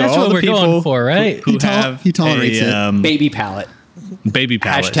speaking to That's all what the we're people going for, right? who have he tolerates it. Baby palate. baby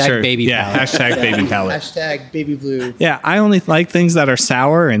palate. Hashtag sure. baby yeah, palate. hashtag baby palate. Hashtag baby blue. Yeah, I only like things that are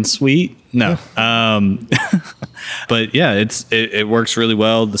sour and sweet. No, but yeah, it works really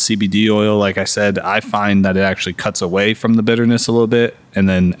well. The CBD oil, like I said, I find that it actually cuts away from the bitterness a little bit, and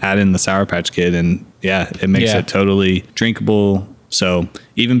then add in the Sour Patch Kid, and yeah, it makes it totally drinkable. So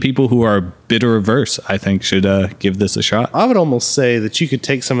even people who are bitter averse, I think, should give this a shot. I would almost say that you could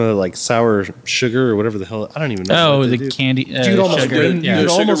take some of the like sour sugar or whatever the hell. I don't even know. Oh, what they the do. candy. You could almost sugar. rim, Yeah. you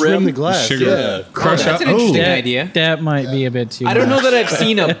could almost Sugar rim rim? the glass. Sugar. Yeah. Crush That's up. an interesting that, idea. That might be a bit too. I don't know much. that I've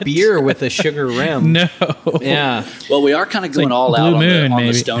seen a beer with a sugar rim. No. Yeah. Well, we are kind of going like all Blue out on, Moon, the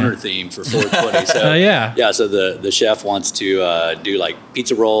maybe. stoner theme for 420. So Yeah. yeah. So the chef wants to do like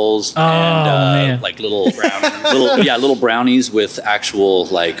pizza rolls Oh, and man. like little little brownies with actual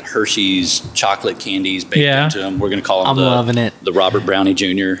like Hershey's chocolate candies baked Yeah. into them. We're gonna call them I'm loving it. the Robert Brownie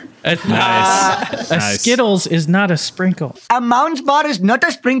Jr. Nice. A Skittles is not a sprinkle. A Mounds bar is not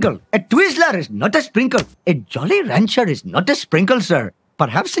a sprinkle. A Twizzler is not a sprinkle. A Jolly Rancher is not a sprinkle, sir.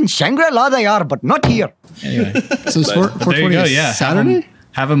 Perhaps in Shangri-La they are, but not here. Anyway, So it's But there you 420 go. is Yeah, Saturday?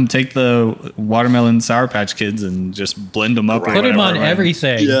 Have them take the watermelon Sour Patch Kids and just blend them up. or put them whatever, on right?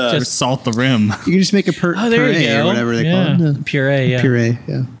 everything. Or Just salt the rim. You can just make a there you puree go. or whatever they Yeah. call it. Puree. Yeah. Puree,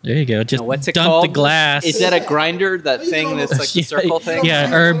 yeah. There you go. Just What's it dunk called? the glass. Is that a grinder? That thing that's like the circle thing? Yeah,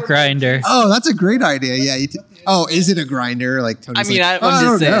 herb grinder. Oh, that's a great idea. Yeah. Oh, is it a grinder? Like Tony's I mean, like, I'm I just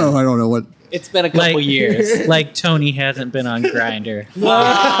don't saying. know. I don't know what. It's been a couple years. Like Tony hasn't been on Grinder.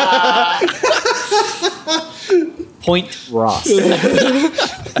 Point Ross. I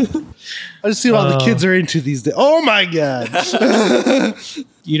just see what all the kids are into these days. Oh my god!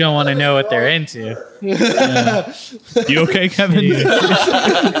 You don't want to know what they're into. You okay, Kevin?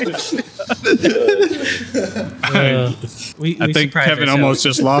 I think Kevin almost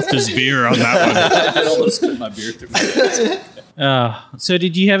just lost his beer on that one. I almost spit my beer through my face. So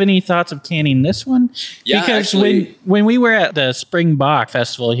did you have any thoughts of canning this one? Yeah, because actually- when we were at the Spring Bach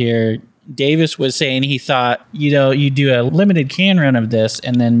Festival here, Davis was saying he thought, you do a limited can run of this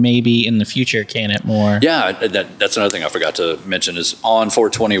and then maybe in the future can it more. Yeah, that's another thing I forgot to mention is on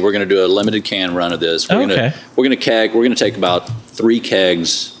 420 we're going to do a limited can run of this. We're going to take about 3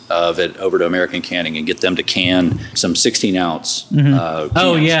 kegs of it over to American Canning and get them to can some 16 ounce.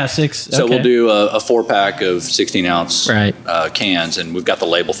 Cans. 6. So we'll do a 4-pack of 16 ounce cans, and we've got the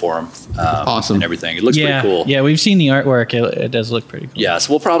label for them. Awesome. And everything. It looks pretty cool. Yeah, we've seen the artwork. It does look pretty cool. Yeah,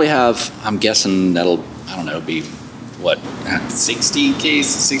 so we'll probably have, I'm guessing that'll, I don't know, be what? 60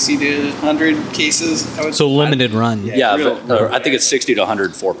 to 100 cases. I would So limited run. Yeah, I think it's 60 to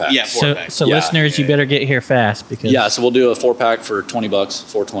 100 4-packs. Yeah, 4-pack. So listeners, you better get here fast because So we'll do a 4-pack for $20,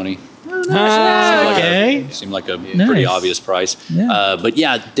 420. okay. Seemed like a pretty obvious price. Yeah. But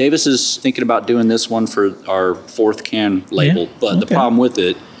yeah, Davis is thinking about doing this one for our 4th can label. But the problem with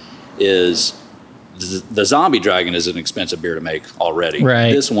it is the Zombie Dragon is an expensive beer to make already.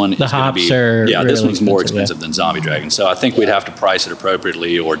 Right. This one The is going to hops be are this really one's more expensive, expensive than Zombie Dragon. So I think we'd have to price it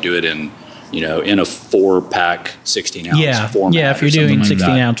appropriately or do it in in a 4-pack 16 ounce format. Yeah, if you're or something doing like 16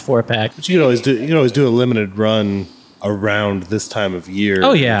 that. ounce 4-pack. But you can always do a limited run around this time of year.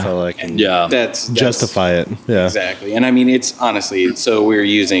 Oh, yeah. until I can That's justify it. Yeah, exactly. And I mean, it's honestly, so we're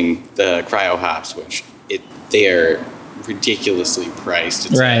using the cryo hops, which they are ridiculously priced.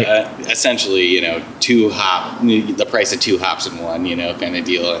 It's Right. Essentially, 2 hop, the price of 2 hops in one, kind of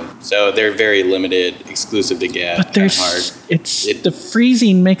deal. And so they're very limited, exclusive to get. But there's hard. the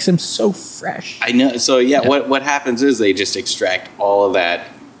freezing makes them so fresh. I know. So what happens is they just extract all of that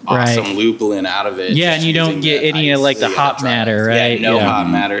awesome lupulin out of it. Yeah, and you don't get any of like the hop matter, right? Yeah, no hop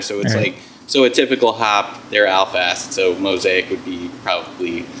matter. So it's so a typical hop, they're alpha acid. So Mosaic would be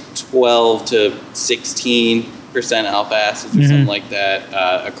probably 12 to 16% alpha acids or something like that.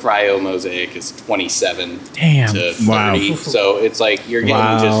 A cryo Mosaic is 27 to 30. So it's like you're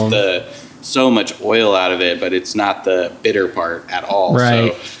getting just so much oil out of it, but it's not the bitter part at all.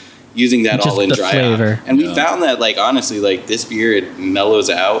 Right. So using that Just all in the dry flavor. hop. And we found that honestly, this beer, it mellows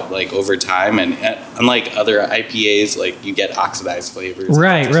out over time, and unlike other IPAs, you get oxidized flavors.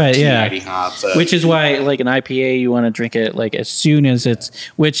 Right, yeah. Hops, which is why an IPA you want to drink it as soon as it's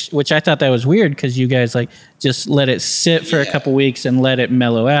which I thought that was weird because you guys just let it sit for a couple weeks and let it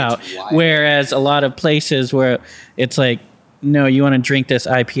mellow out. Whereas a lot of places where it's no, you want to drink this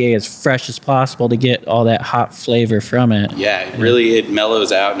IPA as fresh as possible to get all that hop flavor from it. Yeah, it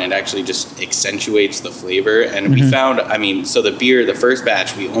mellows out and it actually just accentuates the flavor. And we found, so the beer, the first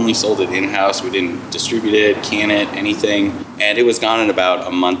batch, we only sold it in-house. We didn't distribute it, can it, anything. And it was gone in about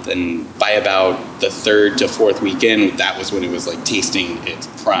a month. And by about the 3rd to 4th weekend, that was when it was tasting its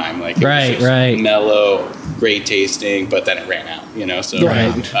prime. It was just mellow, great tasting, but then it ran out, So,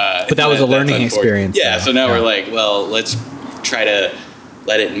 but that was a learning experience. Yeah, so now we're let's try to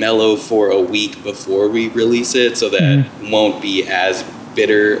let it mellow for a week before we release it so that it won't be as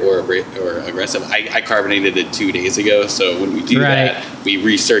bitter or aggressive. I carbonated it 2 days ago, so when we do that, we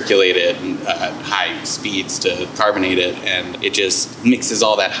recirculate it at high speeds to carbonate it, and it just mixes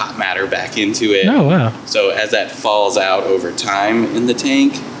all that hot matter back into it. Oh, wow. So as that falls out over time in the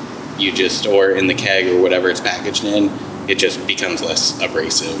tank, or in the keg or whatever it's packaged in, it just becomes less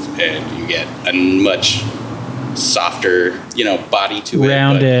abrasive, and you get a much softer, body to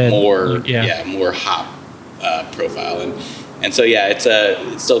rounded, it, but more hop profile, and so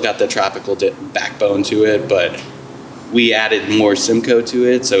it's still got the tropical backbone to it, but we added more Simcoe to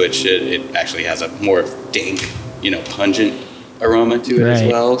it, so it actually has a more dank, pungent aroma to it as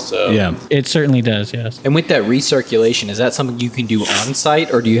well. So it certainly does. Yes. And with that recirculation, is that something you can do on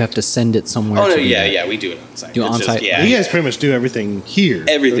site, or do you have to send it somewhere? Oh no, we do it on site. Do on site. You guys pretty much do everything here.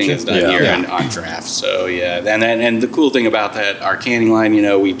 Everything is done here on draft. So and the cool thing about that, our canning line,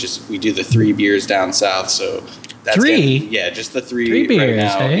 we do the 3 beers down south. So that's 3? Just the 3 beers, right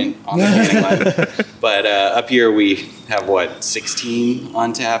now hey? on the canning line. But up here we have 16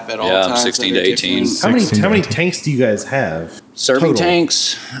 on tap at all times. 16 to 18. How many tanks do you guys have? Serving total?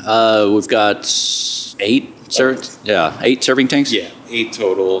 tanks, we've got 8. 8 serving tanks. Yeah, 8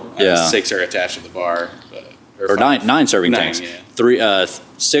 total. 6 are attached to the bar. Or 9 serving 9, tanks. yeah. 3,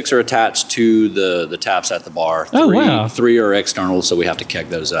 6 are attached to the taps at the bar. 3, Oh, wow. 3 are external, so we have to keg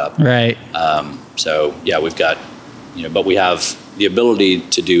those up. Right. So we've got, but we have the ability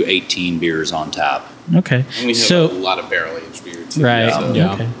to do 18 beers on tap. Okay. And we have a lot of barrel aged beer too. Right. So.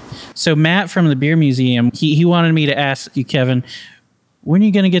 Okay. So Matt from the Beer Museum, he wanted me to ask you, Kevin, when are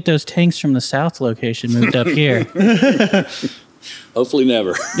you going to get those tanks from the South location moved up here? Hopefully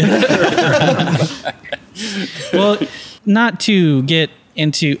never. Well, not to get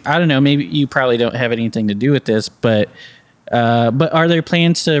into, I don't know, maybe you probably don't have anything to do with this, but are there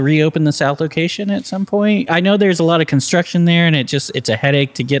plans to reopen the south location at some point? I know there's a lot of construction there, and it's a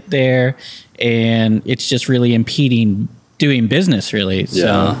headache to get there, and it's just really impeding doing business, really.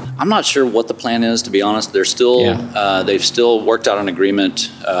 Yeah. So I'm not sure what the plan is, to be honest. They're still they've still worked out an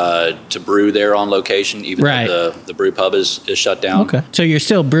agreement to brew there on location, even though the brew pub is shut down. okay, so you're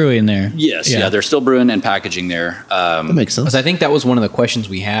still brewing there? Yes, yeah, they're still brewing and packaging there. That makes sense. Because I think that was one of the questions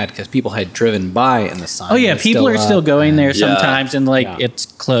we had because people had driven by and the sign. Oh yeah, was people are up. still going there sometimes, and Yeah. it's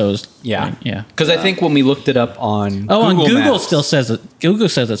closed. Yeah, yeah. Because I think when we looked it up on On Google Maps- still says it. Google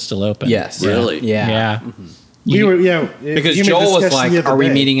says it's still open. Yes. Really? Yeah. Yeah. We were, Because you made Joel was discussion like, the other "Are we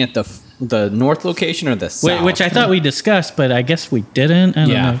day. meeting at the north location or the south?" Which I thought we discussed, but I guess we didn't. I don't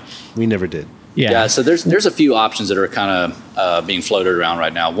know. We never did. Yeah, so there's a few options that are kind of being floated around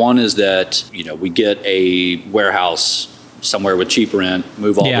right now. One is that we get a warehouse somewhere with cheap rent,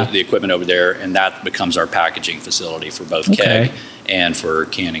 move all the equipment over there, and that becomes our packaging facility for both keg and for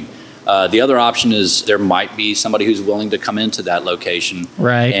canning. The other option is there might be somebody who's willing to come into that location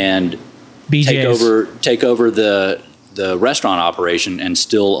and BJ's. take over the restaurant operation and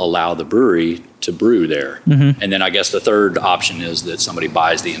still allow the brewery to brew there. Mm-hmm. And then I guess the third option is that somebody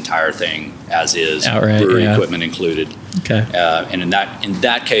buys the entire thing as is, outright, brewery equipment included. Okay. And in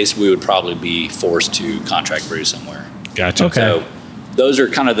that case, we would probably be forced to contract brew somewhere. Gotcha. Okay. So those are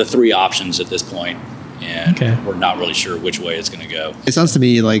kind of the three options at this point, and Okay. we're not really sure which way it's going to go. It sounds to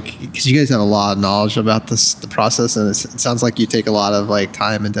me like, because you guys have a lot of knowledge about the process, and it sounds like you take a lot of like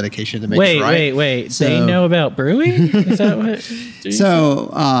time and dedication to make it right. Wait. They know about brewing? Is that what?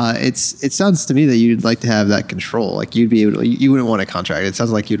 So it sounds to me that you'd like to have that control. Like you'd be able to, you wouldn't want a contract. It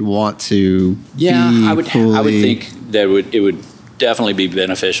sounds like you'd want to. Yeah, be I would fully- think that it would definitely be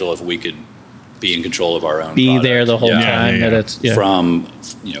beneficial if we could be in control of our own. Be product. there the whole time that it's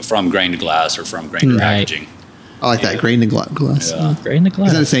from grain to glass or from grain to packaging. I like that grain to glass. Yeah. Grain to glass.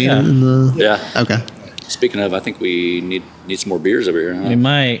 Is that a saying in the? Yeah. Okay. Speaking of, I think we need some more beers over here. Huh? We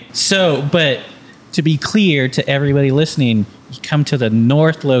might. So, but to be clear to everybody listening, you come to the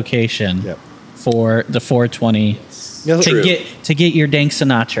north location for the 420 to get your Dank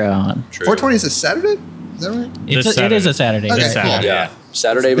Sinatra on. True. 420 is a Saturday. Is that right? It is a Saturday. Okay, This cool. Saturday. Yeah,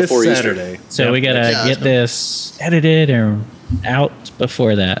 Saturday This before Saturday. Easter. So we gotta Yeah, get that's this edited or out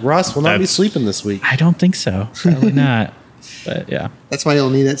before that. Ross will not be sleeping this week. I don't think so. Probably not. But yeah. That's why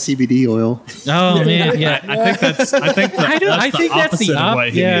you'll need that CBD oil. Oh man, yeah. I think that's I think that's the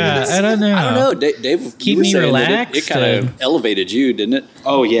opposite. yeah. I don't know. I don't know, Dave. Keep you were me saying that relaxed It kind of elevated you, didn't it?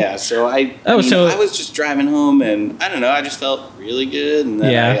 Oh yeah, so I was just driving home, and I don't know, I just felt really good, and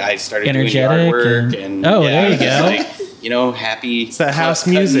then I started doing Energetic yard work, and there you just go. like, happy. It's that house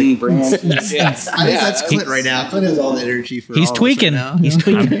music. Brand. I think that's Clint right now. Clint has all the energy for. He's all tweaking. Of us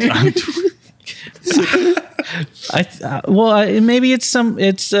right now. He's tweaking. Maybe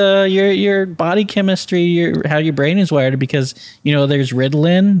it's your body chemistry, how your brain is wired, because there's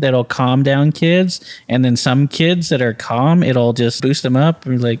Ritalin that'll calm down kids, and then some kids that are calm, it'll just boost them up.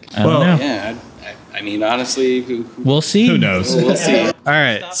 Or I don't know. Yeah, I mean, honestly, we'll see. Who knows? We'll see. All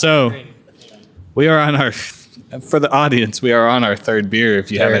right, so we are on our. For the audience, we are on our third beer.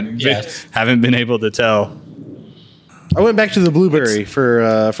 If you haven't been able to tell. I went back to the blueberry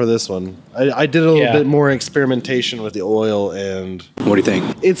for this one. I did a little bit more experimentation with the oil, and What do you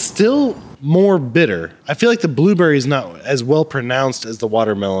think? it's still more bitter. I feel like the blueberry is not as well pronounced as the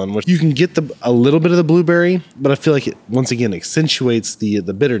watermelon, which you can get a little bit of the blueberry, but I feel like it once again accentuates the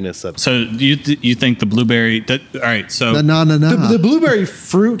bitterness of it. So you think the blueberry? All right, so The blueberry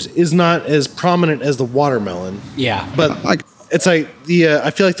fruit is not as prominent as the watermelon. Yeah. But it's like I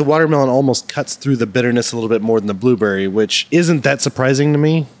feel like the watermelon almost cuts through the bitterness a little bit more than the blueberry, which isn't that surprising to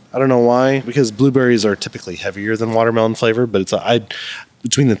me. I don't know why, because blueberries are typically heavier than watermelon flavor, but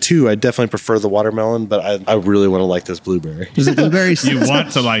between the two, I definitely prefer the watermelon, but I really want to like this blueberry. Is it blueberry? you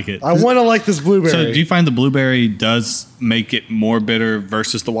want to like it. I want to like this blueberry. So do you find the blueberry does make it more bitter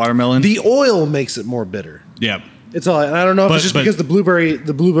versus the watermelon? The oil makes it more bitter. Yeah. It's all. And I don't know if it's just because the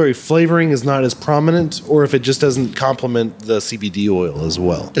blueberry flavoring is not as prominent, or if it just doesn't complement the CBD oil as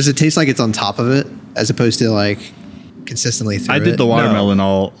well. Does it taste like it's on top of it, as opposed to like consistently through I did it? the watermelon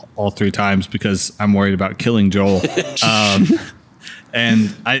all 3 times because I'm worried about killing Joel. And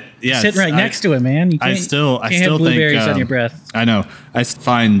sitting right next to him, man. You can't, I still have think blueberries on your breath. I know. I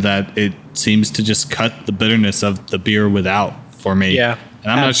find that it seems to just cut the bitterness of the beer without for me. Yeah.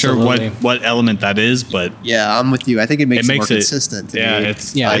 And I'm not sure what element that is, but Yeah, I'm with you. I think it makes it more consistent. to Yeah,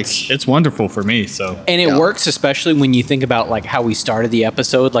 me. it's wonderful for me. So And it works, especially when you think about like how we started the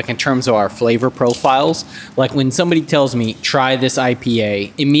episode, like in terms of our flavor profiles. Like when somebody tells me try this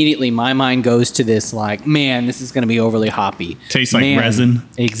IPA, immediately my mind goes to this like, man, this is going to be overly hoppy. Tastes like resin.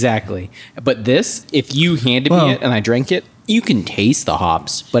 Exactly. But this, if you handed me it and I drank it, you can taste the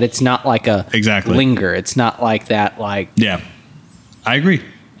hops, but it's not like a linger. It's not like that. Like I agree.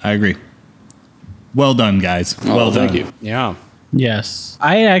 Well done, guys. Well done. Thank you. Yeah. Yes.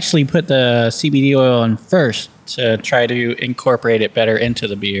 I actually put the CBD oil in first to try to incorporate it better into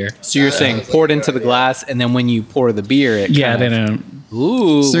the beer. So you're saying pour it into the glass, and then when you pour the beer, it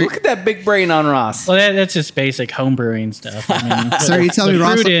Ooh, So- look at that big brain on Ross. Well, that's just basic home brewing stuff. I mean, So are you telling me, the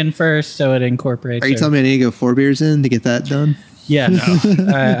Ross? fruit in first so it incorporates. Are you telling me I need to go 4 beers in to get that done? Yeah, no,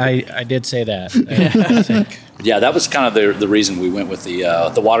 I did say that. I think. Yeah, that was kind of the reason we went with the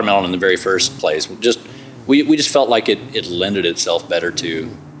watermelon in the very first place. We just felt like it lended itself better to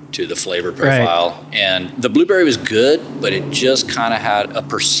the flavor profile. And the blueberry was good, but it just kind of had a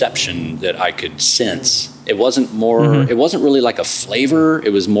perception that I could sense. It wasn't more. It wasn't really like a flavor.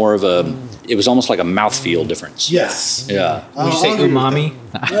 It was more of a. It was almost like a mouthfeel difference. Yes. Yeah. Would you say umami?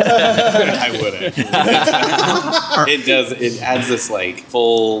 I wouldn't. It does. It adds this like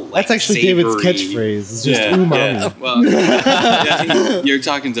full. Like, That's actually savory, David's catchphase. It's just umami. Yeah. Well, yeah, you're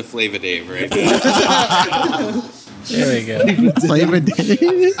talking to Flava Dave, right? There we go. Flavor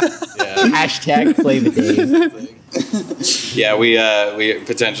Dave. Hashtag Flavor Dave. Yeah, we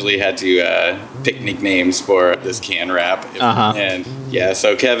potentially had to pick nicknames for this can wrap. And yeah,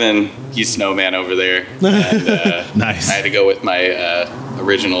 so Kevin, he's Snowman over there. And, Nice. I had to go with my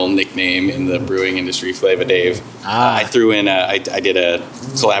original nickname in the brewing industry, Flava Dave. I threw in, I did a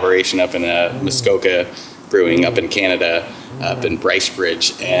collaboration up in Muskoka Brewing up in Canada, up in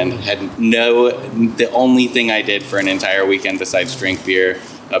Bricebridge, and the only thing I did for an entire weekend besides drink beer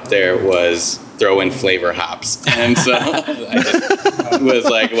up there was throw in flavor hops. And so I just was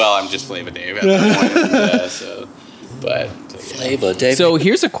like, well, I'm just Flava Dave at that point. Flava Dave. So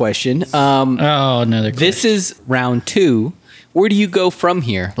here's a question. Another question. This is round 2. Where do you go from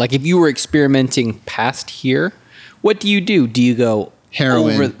here? Like if you were experimenting past here, what do you do? Do you go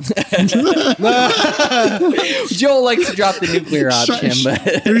Heroin. Joel likes to drop the nuclear option,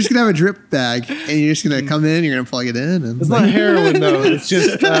 but You're just gonna have a drip bag, and you're just gonna come in. You're gonna plug it in, and It's not heroin though. It's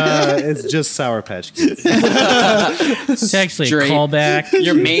just Sour Patch Kids. It's actually Straight. a callback.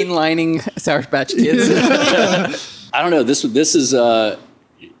 you're mainlining Sour Patch Kids. I don't know. This is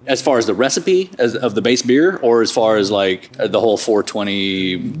as far as the recipe of the base beer, or as far as like the whole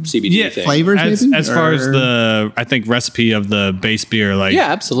 420 CBD thing. flavors. As far as the I think recipe of the base beer, like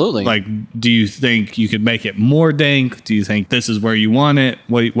Yeah, absolutely. Like, do you think you could make it more dank? Do you think this is where you want it?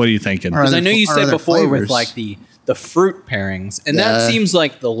 What are you thinking? Are Because I there- know you are said there before with flavors? like the fruit pairings, and Yeah. that seems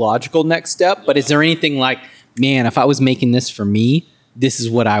like the logical next step. But is there anything like, man, if I was making this for me, this is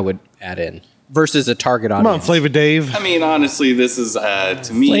what I would add in versus a target Come on, audience? Flavor Dave. I mean, honestly, this is,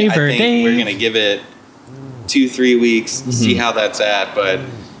 to me, Flavor I think Dave. we're going to give it 2-3 weeks, see how that's at. But,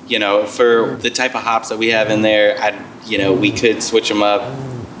 for the type of hops that we have in there, we could switch them up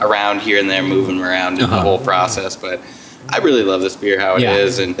around here and there, move them around in the whole process. But I really love this beer how it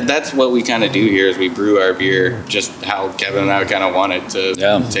is. And that's what we kind of do here is we brew our beer just how Kevin and I kind of want it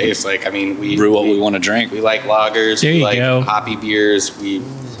to taste. Like, I mean, we Brew what we want to drink. We like lagers. There We you like go. hoppy beers. We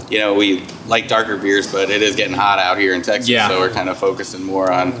like darker beers, but it is getting hot out here in Texas, so we're kind of focusing more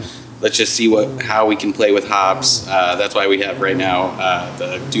on let's just see how we can play with hops. That's why we have right now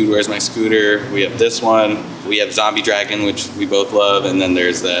the Dude Where's My Scooter. We have this one. We have Zombie Dragon, which we both love, and then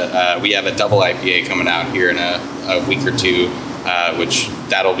there's we have a double IPA coming out here in a week or two, which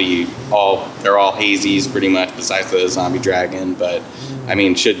that'll be they're all hazies pretty much besides the Zombie Dragon, but I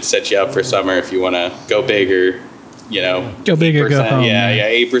mean should set you up for summer if you want to go bigger. Go big or go 8%, home. Yeah,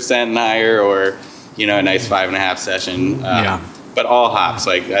 8% and higher, or a nice 5.5 session. But all hops,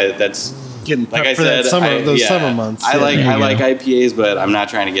 like that's Getting like I prepped for said, that summer months. I like There you like go. IPAs, but I'm not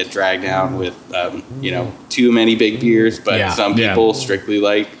trying to get dragged down with too many big beers. But some people strictly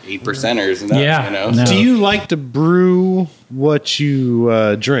like 8%ers. And that, No. Do you like to brew what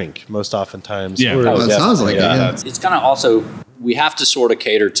you drink most oftentimes? Yeah. Or- Well, it sounds like it. Yeah. It's kind of also we have to sort of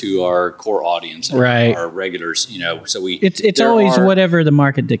cater to our core audience, and Right. our regulars. So we It's there always are- whatever the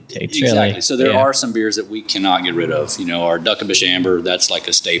market dictates. Exactly. Really. So there are some beers that we cannot get rid of. Our Duckabish Amber, that's like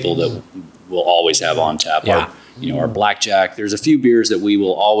a staple that we'll always have on tap. Yeah. Our Blackjack. There's a few beers that we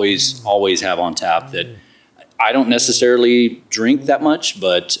will always have on tap that I don't necessarily drink that much,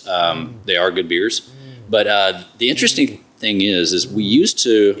 but they are good beers. But the interesting thing is we used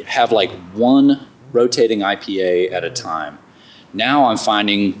to have like one rotating IPA at a time. Now I'm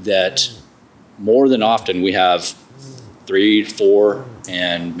finding that more than often we have 3, 4,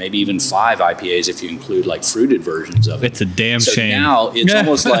 and maybe even 5 IPAs if you include like fruited versions of it. It's a damn So shame. now it's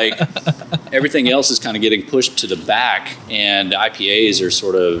almost like everything else is kind of getting pushed to the back, and the IPAs are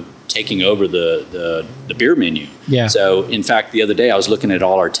sort of taking over the beer menu. Yeah. So in fact, the other day I was looking at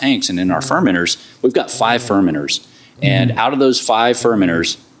all our tanks, and in our fermenters, we've got 5 fermenters, and out of those 5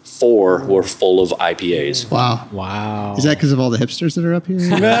 fermenters, 4 were full of IPAs. Wow. Wow. Is that because of all the hipsters that are up here?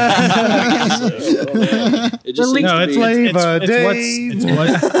 It just seems No, to it's be- like Flavor it's what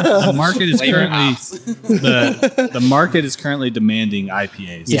the market is Flavor currently hops. the market is currently demanding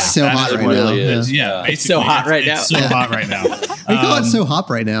IPAs. It's so That hot is right what now. it is. Yeah. Yeah, It's so basically, hot right now. It's so hot right now. We call it so hot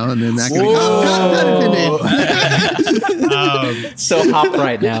right now, and then that could be So hot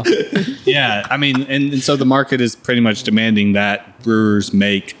right now. Yeah, I mean, and so the market is pretty much demanding that brewers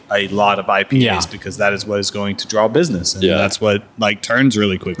make a lot of IPAs Yeah. because that is what is going to draw business, and Yeah. that's what like turns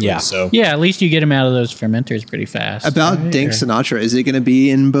really quickly. Yeah. So Yeah, at least you get them out of those fermenters pretty fast. About right? Dank Sinatra, is it going to be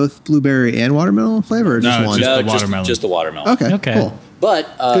in both blueberry and watermelon flavor, or just No, one? just- No, the watermelon. Just the watermelon. Okay, Okay. cool. But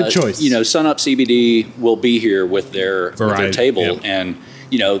Good choice. Sunup CBD will be here with their Variety, table, yeah. and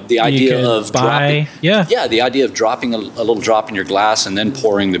the idea could of buy- dropping, the idea of dropping a little drop in your glass and then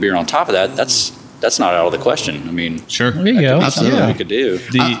pouring the beer on top of that. That's not out of the question. I mean, sure. There you go. Absolutely. something we could do.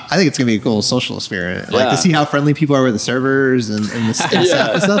 I think it's going to be a cool social experiment. Like Yeah. to see how friendly people are with the servers and the staff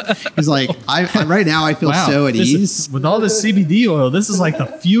and stuff. Because like right now I feel so at ease. With all this CBD oil, this is like the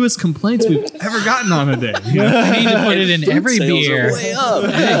fewest complaints we've ever gotten on a day. I need to put it in Food every sales are beer. way up.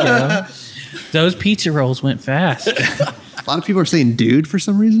 There you go. Those pizza rolls went fast. A lot of people are saying dude for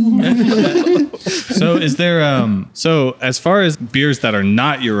some reason. So is there so as far as beers that are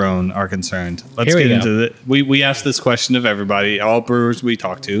not your own are concerned, let's Here we get go. into the we asked this question of everybody, all brewers we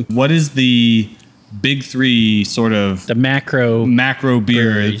talk to. What is the big 3 sort of The macro. beer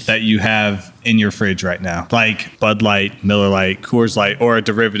breweries. that you have in your fridge right now? Like Bud Light, Miller Lite, Coors Light, or a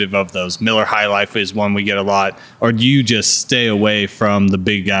derivative of those. Miller High Life is one we get a lot. Or do you just stay away from the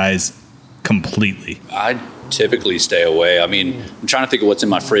big guys completely? I typically stay away. I mean, I'm trying to think of what's in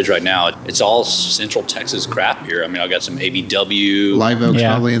my fridge right now. It's all Central Texas craft beer. I mean, I got some ABW. Live Oak's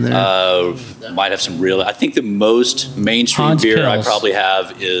Yeah. probably in there. Might have some real. I think the most mainstream Hans beer I Pils. probably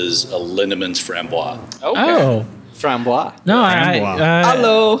have is a Lindemann's Framboise. Oh. Framboise. No,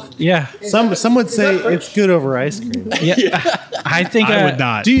 Hello. Yeah. Some would say it's good over ice cream. Yeah. I think I would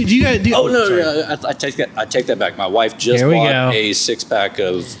not. Do you guys? Oh no, I take that back. My wife just Here we bought go. a 6-pack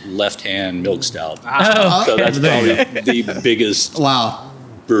of Left Hand Milk Stout. Oh, So that's probably the biggest Wow.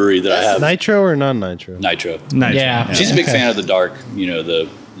 brewery that I have. Nitro or non-nitro? Nitro. Nice. Yeah. She's a big fan of the dark,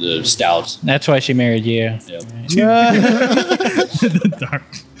 the stouts. that's why she married you. Dark.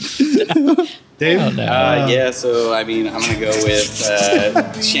 Dave? Oh, no. So I mean, I'm gonna go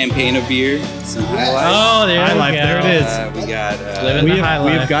with champagne of beer, some High Life. Oh, there High we Life, go. there it is. We got Living the high We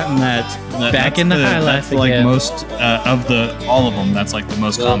life. have gotten that Back that's in the high that's life like again. most of all of them. That's like the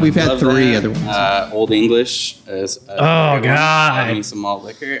most common. We've had love 3 that. other ones. Old English. Is, Oh, God! God. Me some malt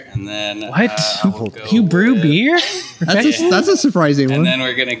liquor, and then What? I will go You brew with- beer? That's a surprising And one. then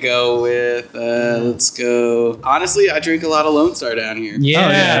we're gonna go with let's go. Honestly, I drink a lot of Lone Star down here.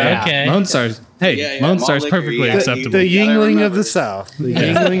 Yeah, okay. Lone Stars. Hey, Yeah, Lone malt Star's liquor, perfectly yeah. acceptable. The You gotta Yingling of remember. the South. The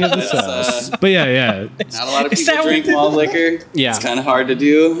Yingling of the South. But yeah. Not a lot of Is people that drink what- malt liquor. Yeah. It's kind of hard to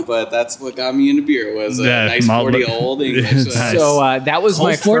do, but that's what got me into beer was a Yeah, nice malt 40 liquor. old English. Nice. So that was my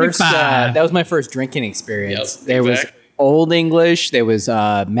Old first. 45. That was my first drinking experience. Yep, there exactly. was Old English. There was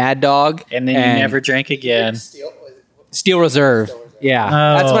Mad Dog, And then you never drank again. Steel Reserve. Yeah,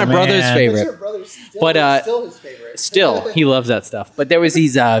 that's my brother's man. favorite. But still, he loves that stuff. But there was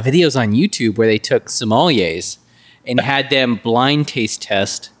these videos on YouTube where they took sommeliers and had them blind taste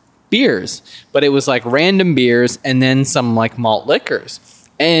test beers, but it was like random beers and then some like malt liquors.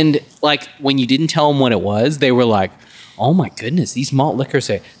 And like when you didn't tell them what it was, they were like, "Oh my goodness, these malt liquors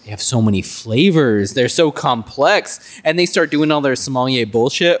they have so many flavors. They're so complex." And they start doing all their sommelier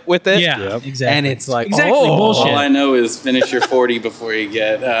bullshit with it. Yeah, exactly. And it's like, Exactly, oh, bullshit. All I know is finish your 40 before you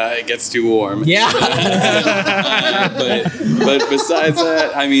get it gets too warm. Yeah. but besides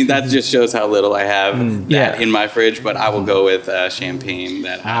that, I mean, that just shows how little I have Yeah. in my fridge. But I will go with champagne.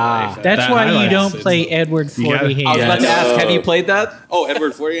 That High Life. That's That why you highlights don't it. play Edward 40 gotta- here. I was about to ask, have you played that? Oh,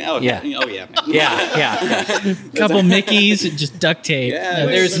 Edward 40. Oh Yeah. yeah. Oh yeah. Man. Yeah. Couple Mickeys and just duct tape. Yeah,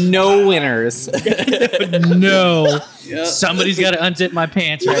 There's no winners. No. Yeah. Somebody's got to unzip my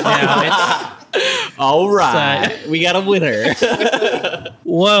pants right now. All right. We got a winner.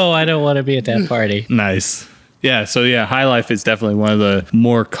 Whoa, I don't want to be at that party. Nice. Yeah. So yeah, High Life is definitely one of the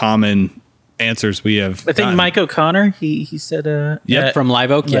more common answers we have. I think gotten. Mike O'Connor, he said, From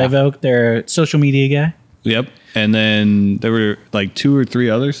Live Oak, yeah. Live Oak, their social media guy. Yep. And then there were like 2 or 3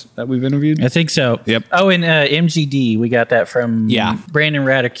 others that we've interviewed. I think so. Yep. Oh, and MGD, we got that from Brandon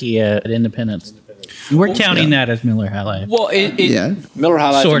Radke at Independence. We're counting that as Miller High Life. Well, Miller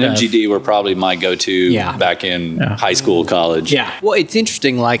High Life Sort and of. MGD were probably my go-to back in high school, college. Yeah. Well, it's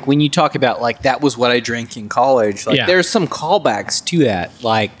interesting. Like when you talk about like that was what I drank in college. Like there's some callbacks to that.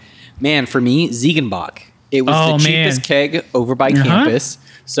 Like, man, for me, Ziegenbach. It was the cheapest keg over by campus.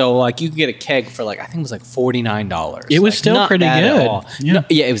 So like you could get a keg for like I think it was like $49. It was still not pretty bad at good. all. Yeah. No,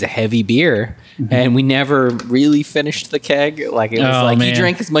 it was a heavy beer, and we never really finished the keg. Like it was you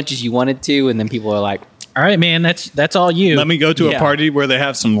drank as much as you wanted to, and then people are like, "All right, man, that's all you." Let me go to a party where they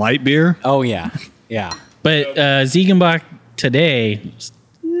have some light beer. Oh yeah, yeah. But Ziegenbach today,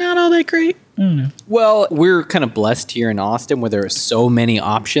 not all that great. I don't know. Well, we're kind of blessed here in Austin where there are so many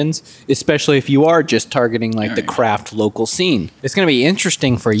options, especially if you are just targeting like the craft local scene. It's going to be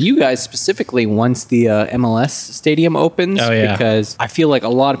interesting for you guys specifically once the MLS stadium opens because I feel like a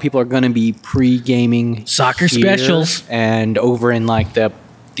lot of people are going to be pre-gaming soccer here specials and over in like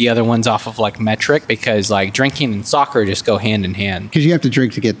the other ones off of like Metric because like drinking and soccer just go hand in hand. Because you have to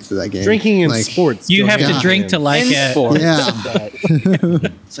drink to get to that game. Drinking and sports. You have to drink to like it. Sports. Yeah.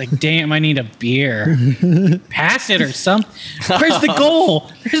 It's like, damn, I need a beer. Pass it or something. Where's the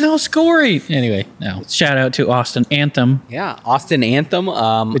goal? There's no scoring. Anyway, no. Shout out to Austin Anthem. Yeah, Austin Anthem.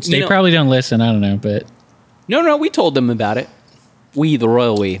 Which they probably don't listen. I don't know, but no, we told them about it. We, the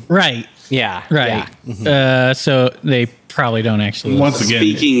royal we. Right. Yeah. Right. Yeah. So they probably don't actually. Once again,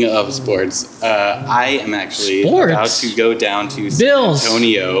 Speaking of sports, I am actually about to go down to Bills. San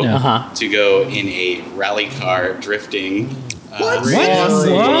Antonio to go in a rally car drifting. What?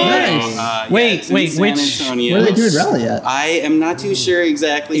 Wait, which? Where are they doing rally at? I am not too sure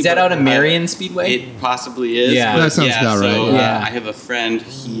exactly. Is that but out of Marion Speedway? It possibly is. Yeah. but That sounds about so, right. Yeah. I have a friend.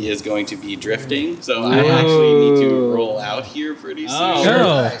 He is going to be drifting, so I actually need to roll out here pretty soon.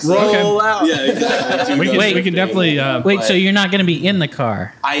 Roll out. Yeah, exactly. we can definitely. Wait, so you're not going to be in the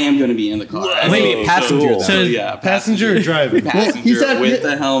car? I am going to be in the car. Wait, passenger, So, though. yeah, Passenger or driving? passenger with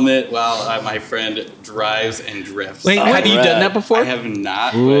the helmet while my friend drives and drifts. Wait, Have you done that before? I have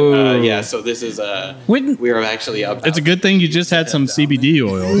not, but yeah. So this is Wouldn't- we are actually up. It's a good thing you just had some CBD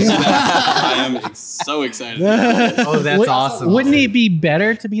oils. I am so excited. About this. Oh, that's awesome. Wouldn't it be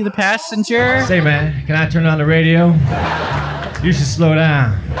better to be the passenger? Say, man, can I turn on the radio? You should slow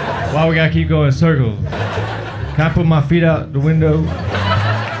down. Why we gotta keep going in circles? Can I put my feet out the window?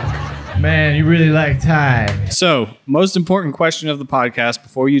 Man, you really like time. So, most important question of the podcast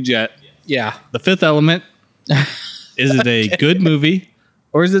before you jet: Yeah. The Fifth Element. Is it a good movie,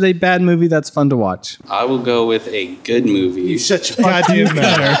 or is it a bad movie that's fun to watch? I will go with a good movie. You shut your goddamn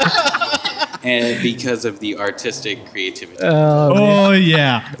mouth. And because of the artistic creativity. Oh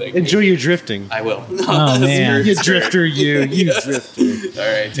yeah. Enjoy your drifting. I will. Oh, man. You drifter, you drifter. All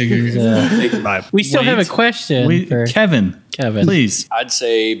right, take it easy. Bye. We still have a question for Kevin. Please. I'd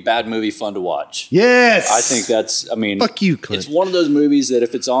say bad movie, fun to watch. Yes. I think that's. I mean, Fuck you, Clint. it's one of those movies that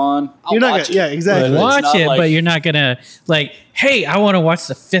if it's on, I'll You're not watch gonna, yeah, it. exactly. But it's watch not it, like- but you're not gonna like, hey, I want to watch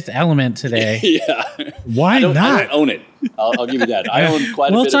The Fifth Element today. Yeah. Why I don't not? own it. I'll give you that. I own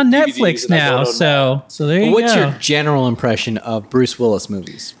quite a Well, bit it's on of DVDs Netflix and I don't now, own so there you What's go. your general impression of Bruce Willis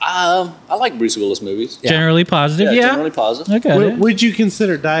movies? I like Bruce Willis movies. Generally positive, yeah. Generally positive. I got it. Would you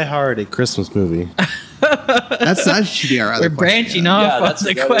consider Die Hard a Christmas movie? That should be our other We're question. branching off Yeah, on that's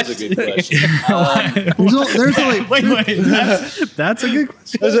the that question. is a good question. There's only That's a good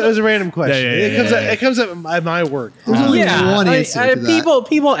question. It was a random question. Yeah. It comes up at my work. there's only Yeah, one answer to that.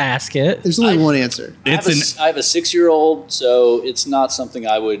 people ask it. There's only one answer. I have a 6-year-old, so it's not something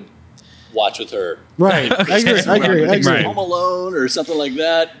I would watch with her. Right. I agree. Right. Home Alone or something like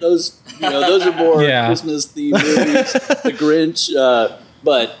that. Those are more Yeah. Christmas themed movies. The Grinch,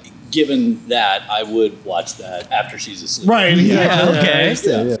 but given that, I would watch that after she's asleep. Right. Yeah,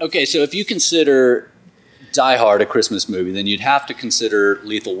 okay. Okay, so if you consider Die Hard a Christmas movie, then you'd have to consider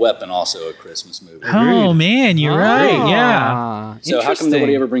Lethal Weapon also a Christmas movie. Oh man, you're right. Yeah. So how come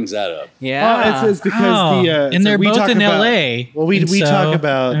nobody ever brings that up? Yeah. It's because and they're we both talk in about, LA. Well, we and so- talk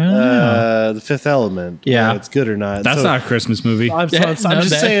about I don't know. The Fifth Element. Yeah. whether it's good or not. That's So not a Christmas movie. I'm No,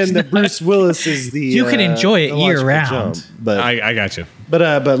 just saying that Bruce Willis is the. You can enjoy it the logical year-round. jump, but I got you.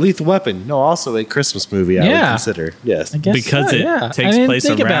 But Lethal Weapon, no, also a Christmas movie. I would consider. Yes, I guess because so, it yeah. I takes didn't place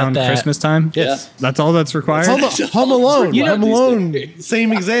think about around that. Christmas time. Yes. That's all that's required. Home Alone. Home Alone.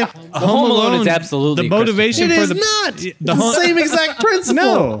 Same example. Home Alone is absolutely the a Christmas motivation It for is the not. the The whole same exact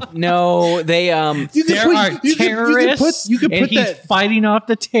principle. No, they You could There put- are you could- terrorists, You could and put he's that. fighting off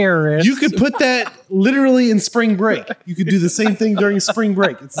the terrorists. You could put that literally in Spring Break. You could do the same thing during Spring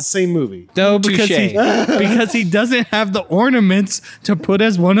Break. It's the same movie. No, because Touche. because he doesn't have the ornaments to put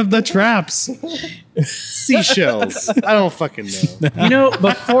as one of the traps. Seashells. I don't fucking know. You know,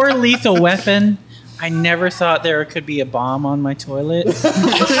 before Lethal Weapon, I never thought there could be a bomb on my toilet.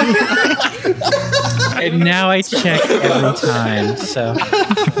 And now I check every time. So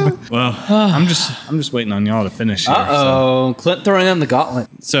Well, I'm just waiting on y'all to finish here. Clint throwing in the gauntlet.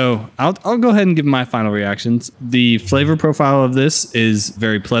 So I'll go ahead and give my final reactions. The flavor profile of this is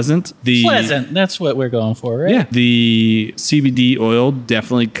very pleasant. pleasant. That's what we're going for, right? Yeah. The CBD oil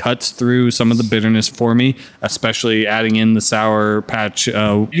definitely cuts through some of the bitterness for me, especially adding in the Sour Patch.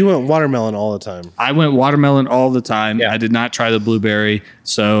 You went watermelon all the time. I went watermelon all the time. I did not try the blueberry.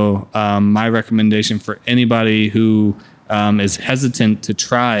 So my recommendation for anybody who is hesitant to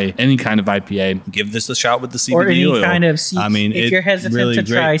try any kind of IPA, give this a shot with the CBD Or any oil. kind of I mean, if it's you're hesitant really to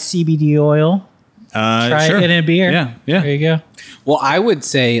great. try CBD oil, try sure. it in a beer. Yeah, yeah. There you go. Well, I would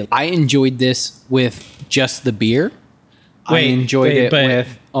say I enjoyed this with just the beer. I enjoyed it but-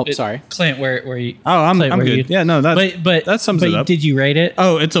 with. Oh, but sorry. Clint. Where you? Oh, I'm Clint, where good. you- Yeah, no, that sums it up. Did you rate it?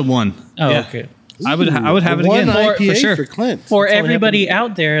 Oh, it's a 1. Oh, Yeah. okay. I would have it One again IPA for sure. for Clint. For That's all we everybody have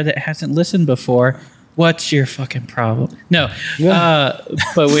out there that hasn't listened before, what's your fucking problem? No,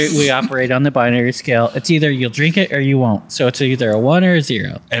 but we operate on the binary scale. It's either you'll drink it or you won't. So it's either a 1 or a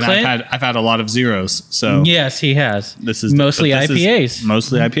 0. And Clint? I've had a lot of zeros. So Yes, he has. this is mostly but this is IPAs.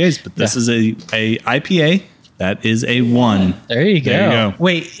 mostly IPAs, but this is a IPA that is a 1. There you go. There you go.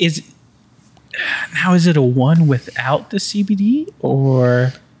 Wait, is it a 1 without the CBD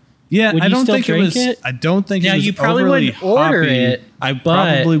or? Yeah, Would I you don't still think it drink was. it? I don't think Now, it was. you probably overly wouldn't order hoppy. it, I but-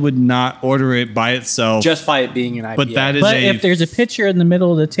 probably would not order it by itself. Just by it being an IPA. but that is But a. if there's a pitcher in the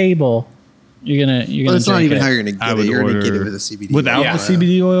middle of the table, you're gonna. But it's not drink even it. how you're going to I get would it. You're going to get it order with the CBD. without Yeah. the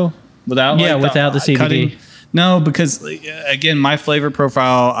CBD oil. Without Yeah, like, without the CBD. No, because again, my flavor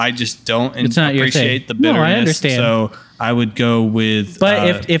profile, I just don't It's not your appreciate the thing. No, bitterness. I understand. So I would go with.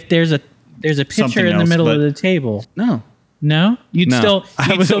 But if there's a pitcher something in the else, middle but- of the table, no, you'd No. I still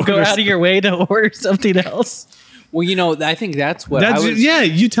would go order out of your way to order something else. Well, I think that's what I that's was. yeah.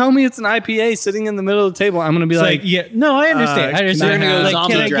 You tell me it's an IPA sitting in the middle of the table, I'm gonna be It's like, yeah, no, I understand. I can understand. You're gonna go Like,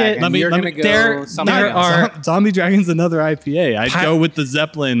 Zombie can I Dragon. get- let me- You're let gonna me- go there- something there else. are- Zombie Dragon's another IPA. I'd Pi- go with the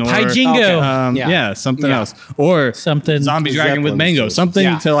Zeppelin or Pijingo. Yeah. something Yeah. else, or Something- Zombie Dragon with Zeppelin mango, is- something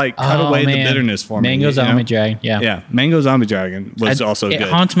Yeah. to like cut Oh, away the man. bitterness for me. Mango you know? Zombie Dragon. Yeah. Yeah, Mango Zombie Dragon was also it good.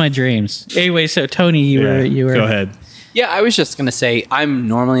 haunts my dreams. Anyway, so Tony, you were Go ahead. Yeah, I was just gonna say I'm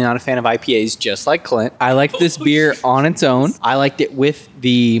normally not a fan of IPAs, just like Clint. I like this beer on its own. I liked it with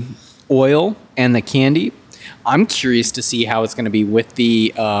the oil and the candy. I'm curious to see how it's going to be with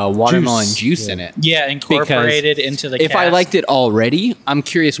the watermelon juice in it. Yeah, incorporated into the If I cast. liked it already, I'm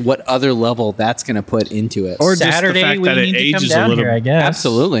curious what other level that's going to put into it. Or just the Saturday, fact we that it need to come ages a down little. here, I guess.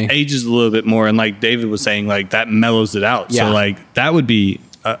 Absolutely. Ages a little bit more, and like David was saying, like that mellows it out. Yeah. So like that would be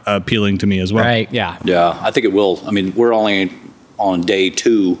appealing to me as well. Right. Yeah. Yeah, I think it will. I mean, we're only on day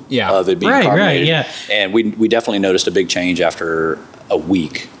 2 Yeah. of it being Right, carbonated. yeah. And we definitely noticed a big change after a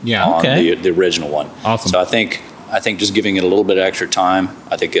week Yeah. on Okay. the original one. Awesome. So I think just giving it a little bit of extra time,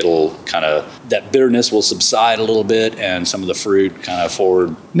 I think it'll kind of, that bitterness will subside a little bit and some of the fruit kind of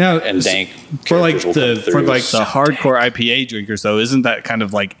forward Now, and dank for like characters will come the through. the hardcore IPA drinkers though, isn't that kind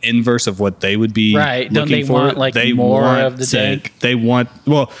of like inverse of what they would be Right. Don't looking they for? want, like, more of the dank? They want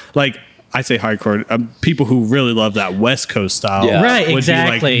like I say hardcore. People who really love that West Coast style, Yeah. Right, would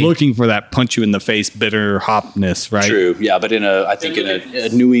exactly. be like looking for that punch you in the face bitter hopness, right? True, yeah, but I think in a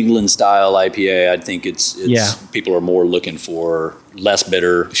New England style IPA, I think it's Yeah. people are more looking for less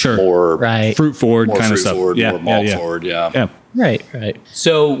bitter, Sure. more Right. Fruit forward more kind of fruit stuff. forward, Yeah, more malt yeah. forward, yeah. Yeah. Right.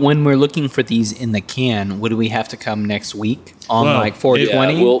 So when we're looking for these in the can, would we have to come next week on Well, like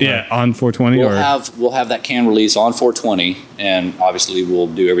 420? yeah, we'll- Yeah, on 420 We'll or have that can release on 420, and obviously we'll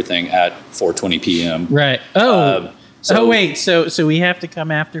do everything at 4:20 p.m. Right. so- Wait. So we have to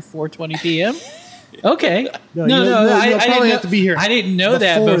come after 4:20 p.m. Okay. No. you'll I probably didn't have to be here I didn't know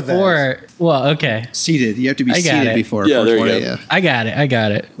that before before. Well, okay. Seated. You have to be I got seated it. before. Yeah, there you 420, go. yeah. I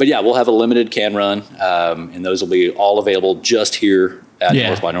got it. But yeah, we'll have a limited can run, and those will be all available just here at Yeah.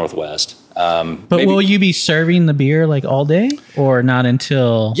 North by Northwest. But maybe- will you be serving the beer like all day or not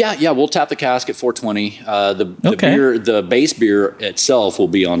until? Yeah, we'll tap the cask at 420. The Okay. beer, the base beer itself will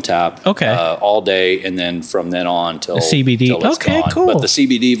be on tap all day, and then from then on till The CBD. till it's Okay, gone. cool. But the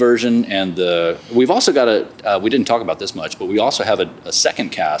CBD version and we've also got we didn't talk about this much, but we also have a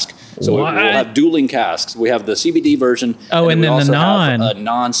second cask. So we'll What? have dueling casks. We have the CBD version. Oh, and we then the also have non. a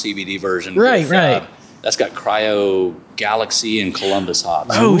non-CBD version. Right, right. That's got Cryo Galaxy and Columbus hops.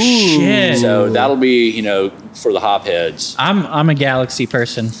 Oh, shit. So that'll be for the hop heads. I'm a Galaxy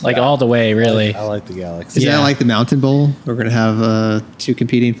person, like all the way, really. I like the Galaxy. Is that like the Mountain Bowl? We're gonna have two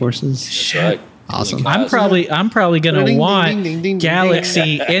competing forces. That's right. Awesome. I'm probably gonna Ding, want ding, ding, ding, ding,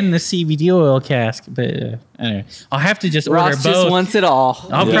 Galaxy in the CBD oil cask, but anyway, I'll have to just order Ross both. just wants it all.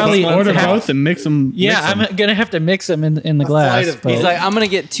 I'll probably order have- both and mix them. Yeah, I'm gonna have to mix them in the glass. but- He's like, I'm gonna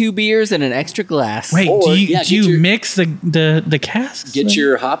get 2 beers and an extra glass. wait, Or, do you yeah, do you get your- mix the casks? Get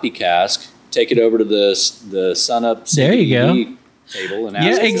your hoppy cask, take it over to the Sun Up There you go. CBD table, and ask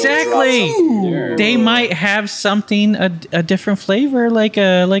Yeah, if they'll exactly. drop something there. They might have something a different flavor, like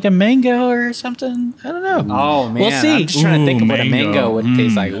a mango or something. I don't know. Oh man, We'll see. I'm just trying to think of what a mango. mango would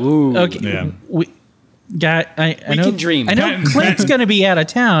taste like. Ooh. Okay. Yeah. I We know, can dream. I know Patent- Clint's going to be out of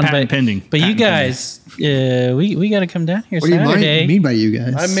town, Patent but pending. But you Patent guys, we got to come down here What do you Saturday. mean by you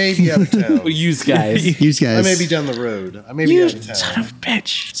guys? I may be out of town. Use guys. You guys. I may be down the road. I may be You out of town. son of a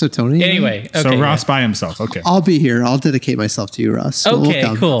bitch. So Tony. Anyway, okay. So Ross by himself. Okay. I'll be here. I'll dedicate myself to you, Russ. We'll Okay,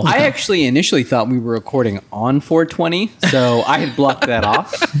 come. cool. I actually initially thought we were recording on 420, so I had blocked that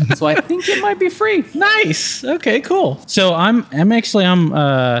off. So I think it might be free. Nice. Okay, cool. So I'm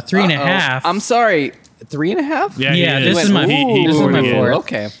 3.5. I'm sorry, 3.5. Yeah, he this is. is my He this is poured my it in. fourth.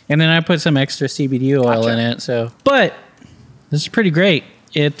 Okay. And then I put some extra CBD oil in it. So, but this is pretty great.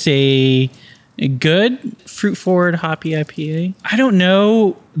 It's a good fruit forward hoppy IPA. I don't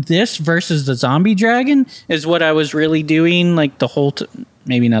know, this versus the Zombie Dragon is what I was really doing like the whole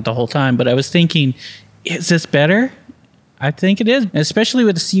maybe not the whole time, but I was thinking, is this better? I think it is, especially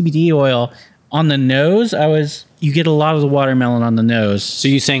with the CBD oil on the nose. You get a lot of the watermelon on the nose. So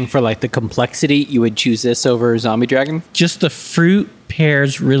you saying for like the complexity, you would choose this over Zombie Dragon? Just the fruit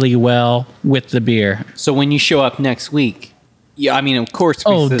pairs really well with the beer. So when you show up next week, yeah, I mean, of course,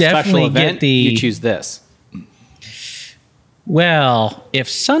 Oh, the definitely special get event, the- you choose this. Well, if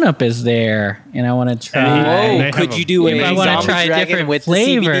Sunup is there and I want to try, They have could a- you do if a I want to Zombie try a Dragon different with the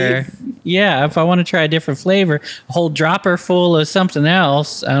flavor, CBD? yeah, if I want to try a different flavor, a whole dropper full of something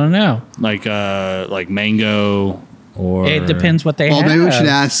else, I don't know. Like mango or It depends what they Well, have. maybe we should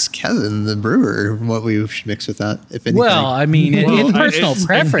ask Kevin, the brewer, what we should mix with that, if anything. Well, I mean, it's personal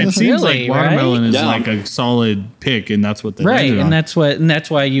preference, It seems really, like watermelon right? is Yeah. like a solid pick, and that's what they Right, landed on. and that's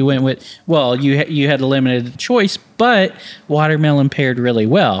why you went with. Well, you had a limited choice, but watermelon paired really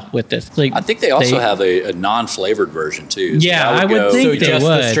well with this. Like, I think they also have a non-flavored version too. So Yeah, that I would go- think So they just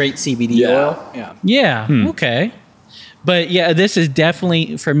would. the straight CBD Yeah. oil? Yeah. Yeah. Okay. But yeah, this is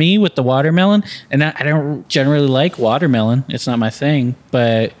definitely for me with the watermelon, and I don't generally like watermelon. It's not my thing.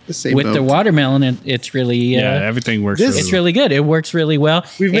 But The same with the boat. watermelon, it's really yeah, everything works. This- really it's really good. It works really well.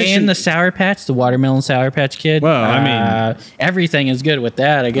 We've And mentioned- the Sour Patch, the watermelon Sour Patch Kid. Well, I mean- everything is good with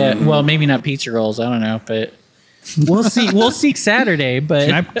that. I guess. Well, maybe not pizza rolls. I don't know, but we'll see. We'll see Saturday. But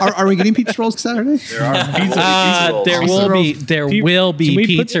Can I- are we getting pizza rolls Saturday? There are pizza rolls. there Pizza will rolls. be Can will we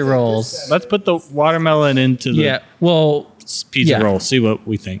be put- pizza rolls. Let's put the watermelon into the Yeah. Well, pizza yeah. roll. See what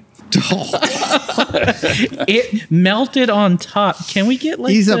we think. it melted on top. Can we get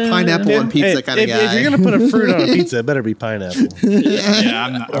like He's a the- pineapple on pizza Hey, kind of if, guy. if you're gonna put a fruit on a pizza, it better be pineapple. Yeah,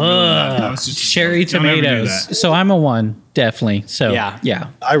 I'm not. I was just cherry don't ever do tomatoes. that. So I'm a 1, definitely. So Yeah.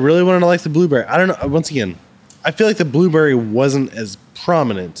 I really wanted to like the blueberry. I don't know. Once again, I feel like the blueberry wasn't as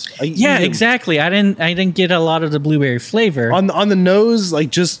prominent. Yeah, exactly. I didn't get a lot of the blueberry flavor. On the nose, like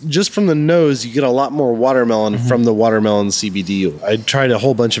just from the nose, you get a lot more watermelon from the watermelon CBD. I tried a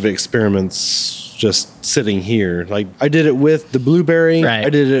whole bunch of experiments just sitting here. Like I did it with the blueberry. Right. I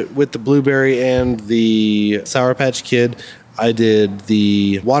did it with the blueberry and the Sour Patch Kid. I did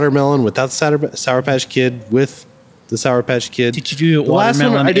the watermelon without the Sour Patch Kid with the Sour Patch Kid. Did you do The last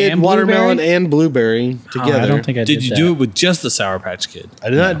one watermelon I did and watermelon blueberry? and blueberry together. I don't think I did. Did you that. do it with just the Sour Patch Kid? I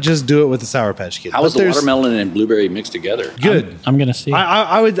did not just do it with the Sour Patch Kid. How was But the there's- watermelon and blueberry mixed together? Good. I'm gonna see.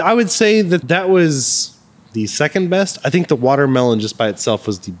 I would say that was the second best. I think the watermelon just by itself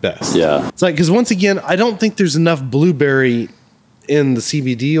was the best. Yeah. It's like, because once again, I don't think there's enough blueberry in the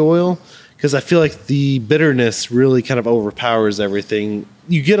CBD oil because I feel like the bitterness really kind of overpowers everything.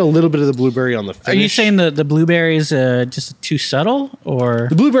 You get a little bit of the blueberry on the Are finish. you saying the blueberry is just too subtle, or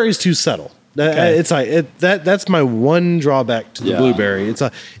the blueberry is too subtle? Okay. It's like that's my one drawback to the blueberry. It's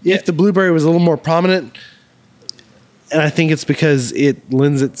if the blueberry was a little more prominent, and I think it's because it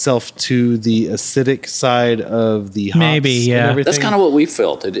lends itself to the acidic side of the hops. Maybe, yeah. And everything. That's kind of what we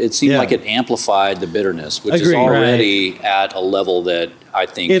felt. It seemed like it amplified the bitterness, which is already at a level that I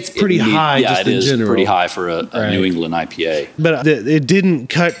think it's pretty high. Yeah, just it in is general. pretty high for a New England IPA. But it didn't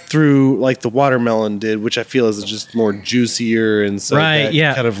cut through like the watermelon did, which I feel is just more juicier, and so that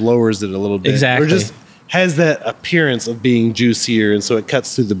kind of lowers it a little bit. Exactly. Or just has that appearance of being juicier, and so it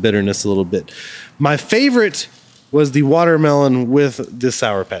cuts through the bitterness a little bit. My favorite was the watermelon with the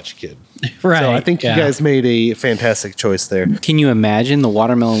Sour Patch Kid. Right. So I think you guys made a fantastic choice there. Can you imagine the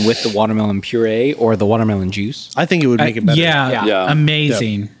watermelon with the watermelon puree or the watermelon juice? I think it would make it better.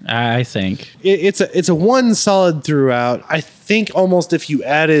 Amazing. I think it's a one solid throughout. I think almost if you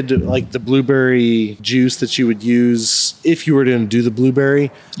added like the blueberry juice that you would use if you were to do the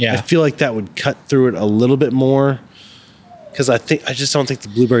blueberry, I feel like that would cut through it a little bit more. Because I just don't think the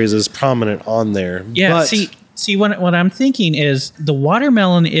blueberry is as prominent on there. Yeah. But See, what I'm thinking is the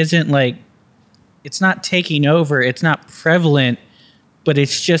watermelon isn't like, it's not taking over. It's not prevalent, but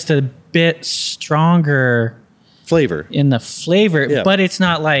it's just a bit stronger flavor in the flavor. Yeah. But it's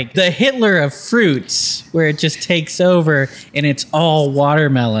not like the Hitler of fruits where it just takes over and it's all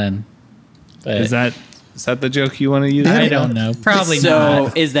watermelon. But Is that the joke you want to use? I don't know. Probably So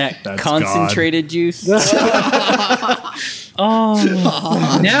not. is that That's concentrated juice?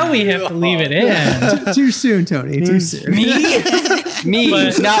 Oh, now we have to leave it in. Too soon, Tony. Too soon. Me,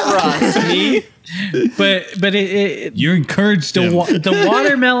 not Ross. Me. But you encouraged him. The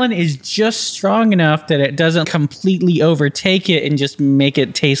watermelon is just strong enough that it doesn't completely overtake it and just make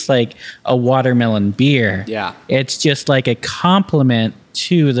it taste like a watermelon beer. Yeah. It's just like a complement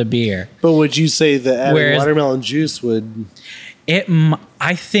to the beer. But would you say that adding Whereas- watermelon juice would...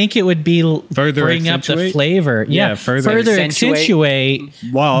 I think it would be Further bring up the accentuate? flavor. Yeah, further accentuate.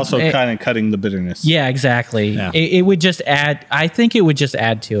 While also kind of cutting the bitterness. Yeah, exactly. Yeah. It would just add. I think it would just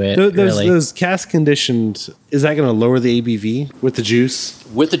add to it. Really. Those cask conditioned, is that going to lower the ABV with the juice?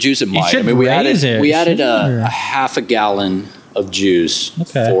 With the juice, it might. should I mean, we raise it, we added sure. a half a gallon of juice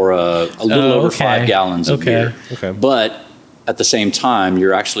Okay. for a little over okay. 5 gallons of Okay. beer. Okay. But at the same time,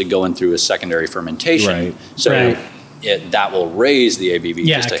 you're actually going through a secondary fermentation. Right. So Right. that will raise the ABV.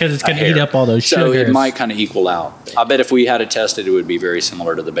 Yeah, just 'cause it's going gonna to eat up all those So it sugars. might kind of equal out. I bet if we had it tested, it would be very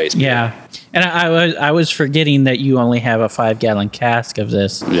similar to the base beer. Yeah, and I was forgetting that you only have a 5-gallon cask of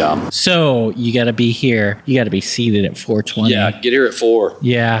this. Yeah. So you got to be here. You got to be seated at 420. Yeah, get here at 4.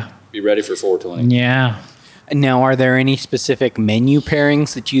 Yeah. Be ready for 420. Yeah. Now, are there any specific menu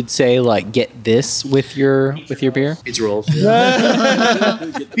pairings that you'd say like get this with your beer? Pizza rolls.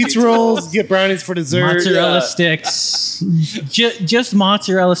 Pizza rolls, get brownies for dessert. Mozzarella sticks. Just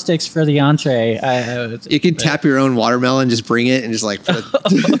mozzarella sticks for the entree. You can tap your own watermelon, just bring it, and just like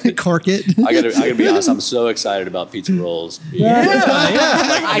cork it. I gotta be honest. I'm so excited about pizza rolls.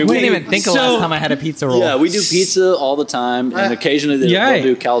 I can't even think of last time I had a pizza roll. Yeah, we do pizza all the time, and occasionally they'll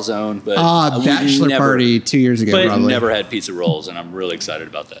do calzone. But we bachelor never- party 2 years ago, We've probably. never had pizza rolls, and I'm really excited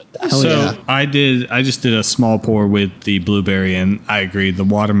about that. So I just did a small pour with the blueberry, and I agree. The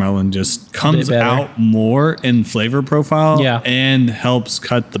watermelon just comes better. out more in flavor profile, Yeah. and helps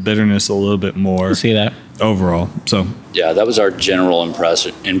cut the bitterness a little bit more. See that? Overall. So Yeah, that was our general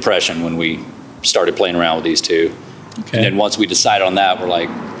impression when we started playing around with these two. Okay. And then once we decided on that, we're like,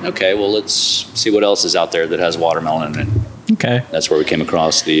 okay, well, let's see what else is out there that has watermelon in it. Okay. That's where we came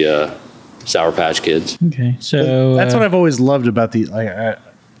across the Sour Patch Kids. Okay. So That's what I've always loved about the.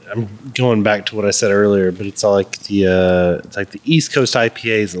 I'm going back to what I said earlier, but it's all like it's like the East Coast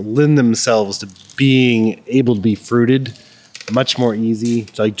IPAs lend themselves to being able to be fruited much more easy.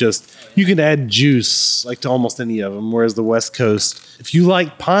 Like just you can add juice like to almost any of them, whereas the West Coast, if you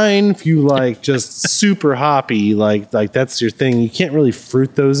like pine, if you like just super hoppy, like that's your thing, you can't really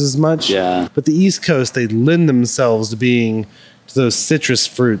fruit those as much. Yeah. But the East Coast, they lend themselves to being to those citrus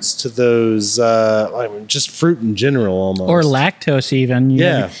fruits, to those just fruit in general almost. or lactose even. You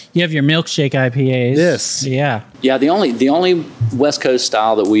Yeah. have your milkshake IPAs. Yes. Yeah. Yeah, the only West Coast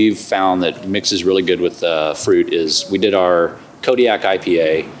style that we've found that mixes really good with fruit is we did our Kodiak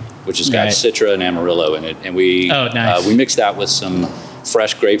IPA, which has got Right. Citra and Amarillo in it, and we nice. we mixed that with some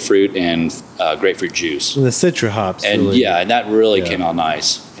fresh grapefruit and grapefruit juice. the Citra hops. And really. and that really came out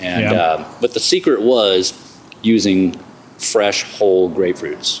nice. And Yeah. but the secret was using fresh whole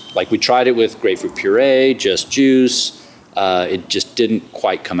grapefruits. Like we tried it with grapefruit puree, just juice. It just didn't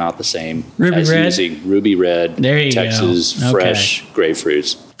quite come out the same Ruby as Red? using Ruby Red, There you go. Texas Okay. fresh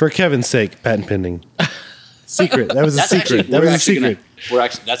grapefruits. For Kevin's sake, patent pending. Secret. That was a That's secret. actually, That we're was a actually secret. We're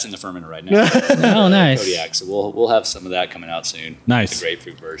actually that's in the fermenter right now. Oh, nice. Kodiak. So we'll have some of that coming out soon. Nice. The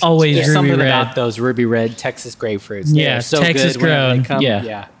grapefruit version. Always There's ruby something red. about those ruby red Texas grapefruits. Yeah, They're so Texas good whenever they grown. come.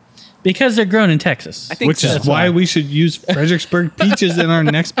 Yeah. Because they're grown in Texas. I think Which so. is why we should use Fredericksburg peaches in our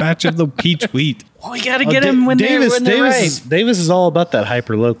next batch of the peach wheat. Well, we got to get them when they're ripe. Davis is all about that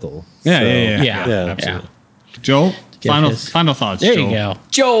hyper local. Yeah. absolutely. Joel, his- final thoughts. There Joel. you go.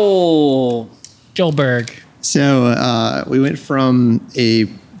 Joel. Joelberg. So we went from a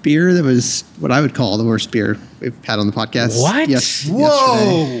beer that was what I would call the worst beer we've had on the podcast. What? Yes. Whoa.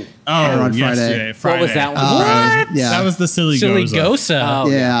 Yesterday. Oh, on yesterday, Friday. Friday. What was that one? What? Yeah. That was the silly Silly Goza. Gosa. Oh,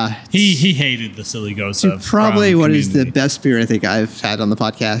 Yeah. He hated the silly Goza. Probably from what is the Community. best beer I think I've had on the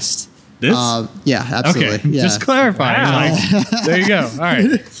podcast. This? Yeah, absolutely. Okay, Yeah. just clarify. Wow. Like, there you go. All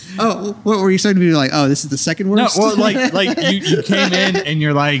right. Oh, what were you starting to be like? Oh, this is the second No, worst. well, like you came in and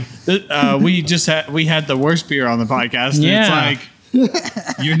you're like, we had the worst beer on the podcast. And Yeah. it's like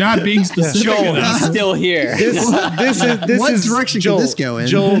you're not being specific Joel, enough. he's still here. This What is direction could Joel, this go in?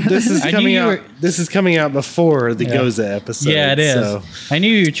 Joel, this is I knew coming you out. were- This is coming out before the Goza episode. Yeah, it is. So. I knew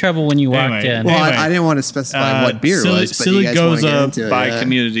you were trouble when you walked Anyway. in. well, Anyway. I didn't want to specify what beer silly, it was, but silly you guys want to get Goza into it. by yeah.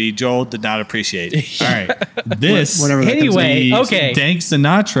 Community. Joel did not appreciate. All right, this Whatever that comes Anyway, the okay. Dank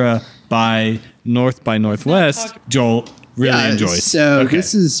Sinatra by Northwest. Joel really Yeah, enjoys. So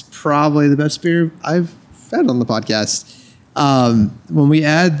this is probably the best beer I've had on the podcast. When we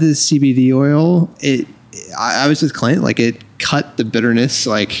add the CBD oil, I was with Clint, like it cut the bitterness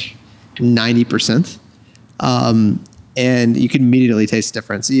like 90%. And you could immediately taste the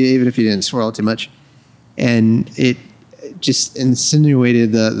difference, even if you didn't swirl it too much. And it just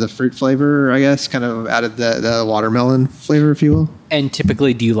insinuated the fruit flavor, I guess, kind of added the watermelon flavor, if you will. And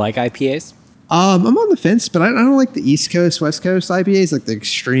typically, do you like IPAs? I'm on the fence, but I don't like the East Coast, West Coast IPAs, like the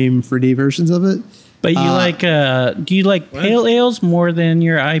extreme fruity versions of it. But you do you like pale ales more than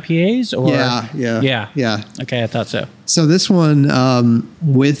your IPAs? Or Yeah. Okay, I thought so. So this one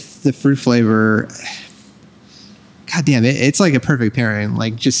with the fruit flavor, God damn it, it's like a perfect pairing.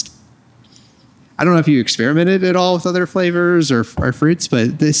 Like just, I don't know if you experimented at all with other flavors or fruits,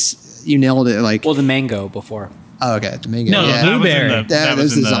 but this, you nailed it. Like, Well, the mango before. oh, okay, the mango. No, yeah. blueberry. That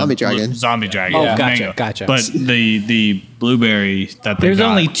was in the zombie dragon. Zombie dragon. Oh, yeah, gotcha, mango. gotcha. But the blueberry that they There's got,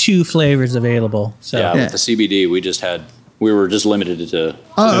 only 2 flavors available. So Yeah, Yeah. with the CBD, we were just limited to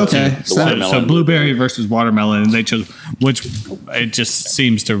Oh, okay. the So- watermelon. so blueberry versus watermelon, and they chose which. It just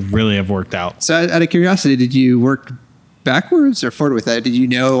seems to really have worked out. So out of curiosity, did you work backwards or forward with that? Did you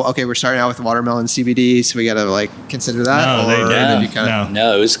know, okay, we're starting out with watermelon CBD, so we got to like consider that? No, they Or didn't. did you kinda-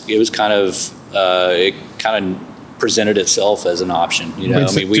 No, it was kind of it kind of presented itself as an option. You know,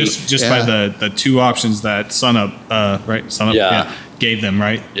 I mean, we just by the 2 options that SunUp, right? SunUp, Yeah. gave them,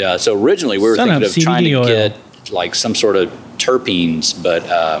 right? yeah. So originally we were Son thinking of of trying CBD to oil. get like some sort of terpenes, but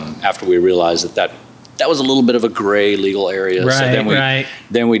after we realized that was a little bit of a gray legal area, so Right,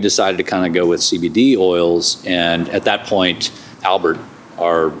 then we decided to kind of go with CBD oils, and at that point, Albert,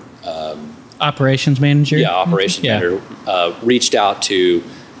 our operations manager. operations Yeah. manager, reached out to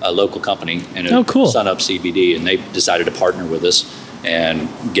a local company and Oh, cool. SunUp CBD, and they decided to partner with us and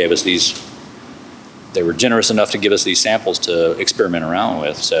gave us these. They were generous enough to give us these samples to experiment around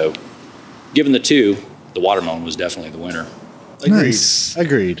with. So, given the 2, the watermelon was definitely the winner. Agreed. Nice.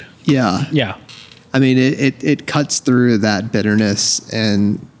 Agreed. Yeah. Yeah. I mean, it cuts through that bitterness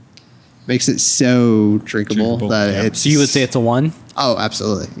and makes it so drinkable, Drinkable, that yeah. it's. So you would say it's a 1? Oh,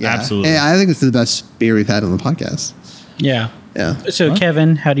 absolutely. Yeah. Absolutely. And I think it's the best beer we've had on the podcast. Yeah. Yeah. So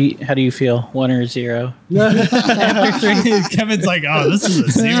Kevin, how do you feel? 1 or 0? After 3. Kevin's like, oh, this is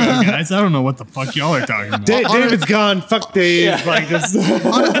a 0, guys. I don't know what the fuck y'all are talking about. David's gone. Fuck Dave. Like this.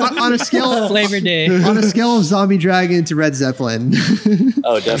 on a scale Flavor day. on a scale of Zombie Dragon to Red Zeppelin.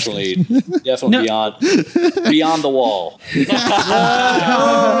 Oh, definitely beyond the wall.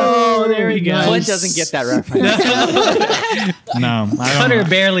 Oh, there we go. Clint doesn't get that reference. No, I Cutter don't.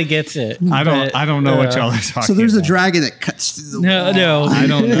 barely gets it. I don't know what y'all are talking. So there's a about. dragon that cuts through the wall. No. I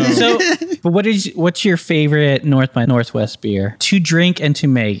don't know. So, but what's your favorite North by Northwest beer to drink and to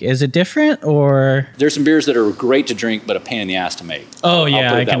make? Is it different or? There's some beers that are great to drink, but a pain in the ass to make. Oh, I'll yeah,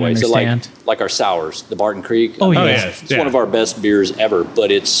 put it I that can way. understand. So like our sours, the Barton Creek. Oh, I mean, yeah. It's one of our best beers ever,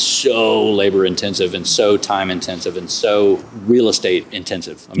 but it's so labor intensive and so time intensive and so real estate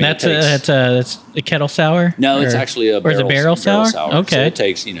intensive. I mean, That's a kettle sour. no, it's Or- actually a or barrel, is it barrel sour? So Okay. it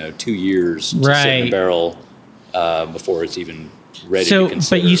takes 2 years to sit in Right. a barrel before it's even ready. So, to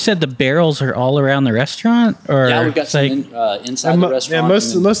consider. but you said the barrels are all around the restaurant, or yeah, we've got it's like, some inside the restaurant. Yeah,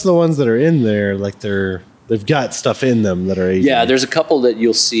 most of the ones that are in there, like they're they've got stuff in them that are aging. Yeah, there's a couple that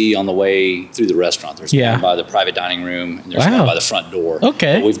you'll see on the way through the restaurant. There's one by the private dining room, and there's one by the front door.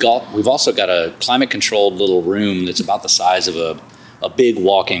 Okay. But we've also got a climate-controlled little room that's about the size of a big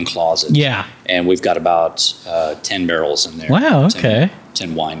walk-in closet. Yeah. And we've got about 10 barrels in there. Wow, okay.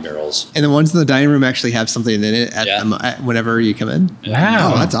 10 wine barrels. And the ones in the dining room actually have something in it whenever you come in.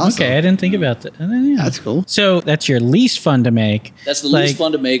 Wow. Oh, that's awesome. Okay, I didn't think about that. That's cool. So that's your least fun to make. That's the least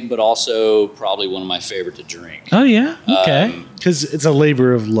fun to make, but also probably one of my favorite to drink. Oh, yeah? Okay. Because it's a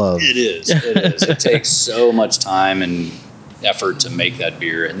labor of love. It is. It takes so much time and effort to make that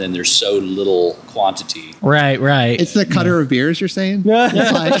beer, and then there's so little quantity. Right. It's the cutter of beers, you're saying?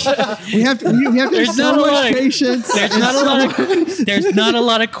 It's like, we have to There's have not so a lot much of patience. There's not a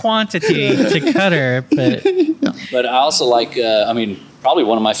lot of quantity to cutter, But I also like, probably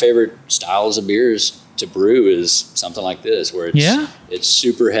one of my favorite styles of beers to brew is something like this, where it's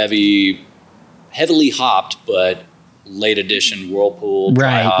super heavily hopped, but late edition Whirlpool.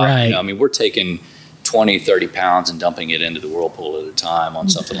 Dry hop. Right. We're taking 20, 30 pounds and dumping it into the Whirlpool at a time on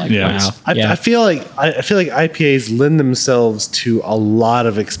something like this. I feel like IPAs lend themselves to a lot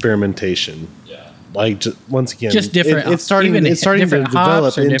of experimentation. Yeah. Like once again, just different. It's starting to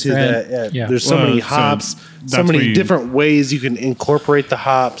develop into that. Yeah. There's so many hops, so many different ways you can incorporate the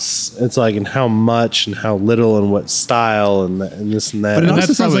hops. It's like and how much and how little and what style and this and that. But it and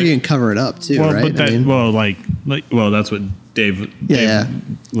also sounds like you can cover it up too, right? But that's what Dave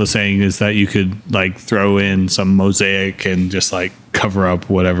was saying is that you could like throw in some mosaic and just like cover up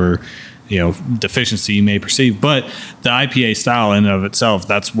whatever deficiency you may perceive. But the IPA style in and of itself,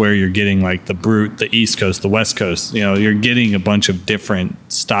 that's where you're getting like the brute, the East Coast, the West Coast. You're getting a bunch of different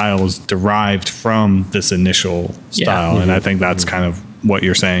styles derived from this initial style, and I think that's kind of what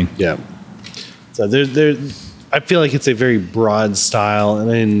you're saying. Yeah. So I feel like it's a very broad style, and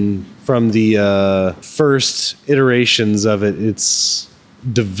then from the first iterations of it, it's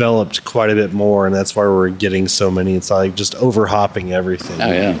developed quite a bit more, and that's why we're getting so many. It's like just overhopping everything. Oh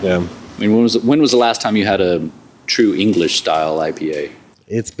yeah. When was the last time you had a true English style IPA?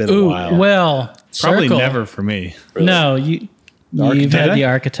 It's been a while. Well, probably Circle. never for me. Really? No, you've had the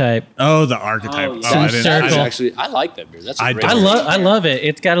Archetype. Oh, the Archetype. Circle. I like that beer. That's a great I love it.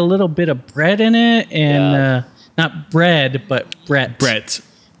 It's got a little bit of bread in it, and not bread, but Brett.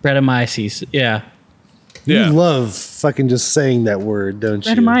 Brettanomyces. Yeah. You love fucking just saying that word, don't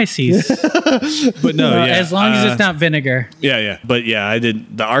you? Brettanomyces. But no, as long as it's not vinegar. Yeah. But I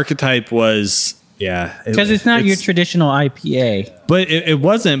did. The Archetype was, because it's not your traditional IPA. But it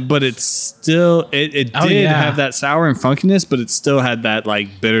wasn't. But it's still. It did have that sour and funkiness, but it still had that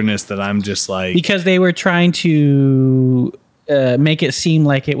like bitterness that I'm just like. Because they were trying to make it seem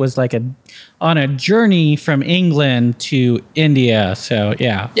like it was like on a journey from England to India. So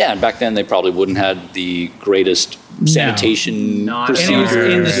yeah. Yeah, and back then they probably wouldn't have the greatest sanitation procedures.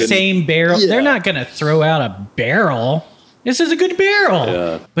 And it was in the same barrel. Yeah. They're not going to throw out a barrel. This is a good barrel.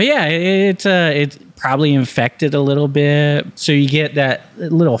 Yeah. But yeah, it's probably infected a little bit. So you get that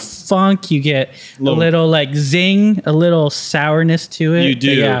little funk. You get a little like zing, a little sourness to it. You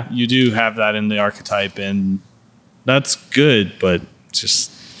do. You do have that in the Archetype, and that's good, but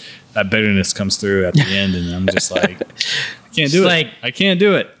just that bitterness comes through at the end, and I'm just like, I can't do it. I can't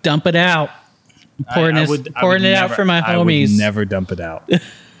do it. Dump it out. Pouring it out for my homies. I would never dump it out.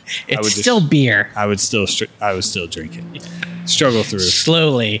 It's still beer. I would still drink it. Struggle through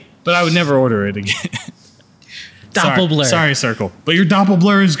slowly, but I would never order it again. Doppelblur. Sorry, Circle, but your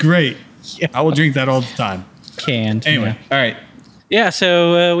Doppelblur is great. Yeah. I will drink that all the time. Canned. Anyway, all right. Yeah,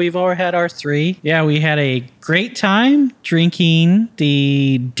 so we've all had our 3. Yeah, we had a great time drinking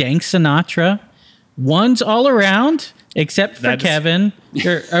the Dank Sinatra. Ones all around, except for Kevin.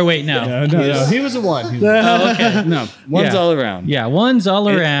 Wait, no. No. He was a 1. Okay. No, ones all around. Yeah, ones all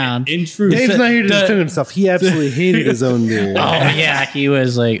around. In truth. Dave's not here to defend himself. He absolutely hated his own beer. Oh, yeah. He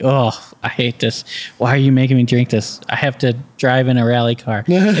was like, oh, I hate this. Why are you making me drink this? I have to drive in a rally car.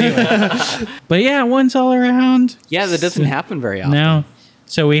 Anyway. But yeah, ones all around. Yeah, that doesn't happen very often. No.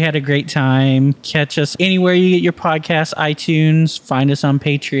 So we had a great time. Catch us anywhere you get your podcast, iTunes. Find us on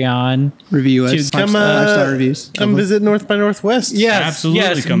Patreon. Review us. Come 5-star reviews. Come visit North by Northwest. Yes, absolutely.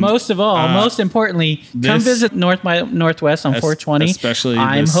 Yes. Most of all, most importantly, come visit North by Northwest on 420. Especially,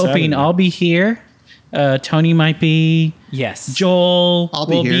 I'm hoping I'll be here. Tony might be. Yes. Joel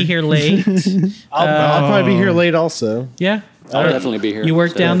will be here late. I'll probably be here late also. Yeah. I'll definitely be here. You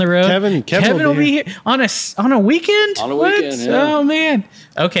work down the road. Kevin will be here on a weekend. On a weekend. Yeah. Oh man.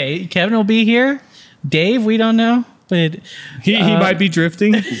 Okay, Kevin will be here. Dave, we don't know, but He might be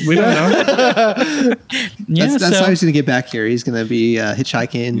drifting. We don't know. yeah, That's so, how he's going to get back here. He's going to be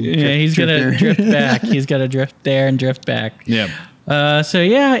hitchhiking. yeah, he's gonna drift back. He's got to drift there and drift back. Yeah. So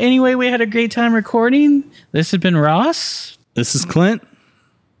yeah. Anyway, we had a great time recording. This has been Ross. This is Clint.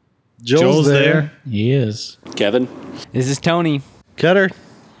 Joel's there. He is. Kevin. This is Tony. Cutter.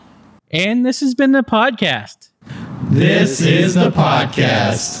 And this has been the podcast. This is the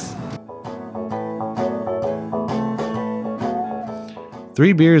podcast.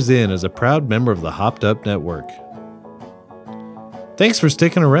 3 Beers In is a proud member of the Hopped Up Network. Thanks for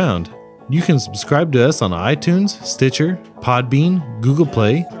sticking around. You can subscribe to us on iTunes, Stitcher, Podbean, Google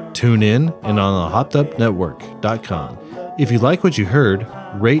Play, TuneIn, and on the hoppedupnetwork.com. If you like what you heard,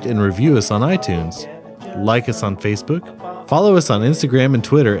 rate and review us on iTunes. Like us on Facebook. Follow us on Instagram and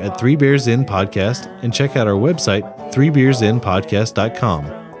Twitter at 3 Beers In Podcast, and check out our website,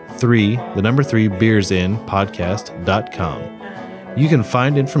 3beersinpodcast.com. 3 beersinpodcast.com. You can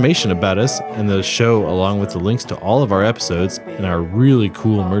find information about us and the show along with the links to all of our episodes and our really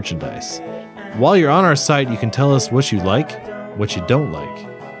cool merchandise. While you're on our site, you can tell us what you like, what you don't like.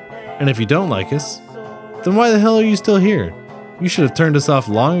 And if you don't like us, then why the hell are you still here? You should have turned us off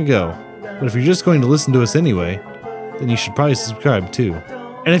long ago. But if you're just going to listen to us anyway, then you should probably subscribe too.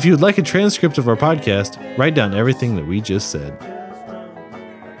 And if you would like a transcript of our podcast, write down everything that we just said.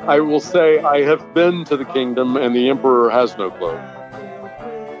 I will say I have been to the kingdom and the emperor has no clothes.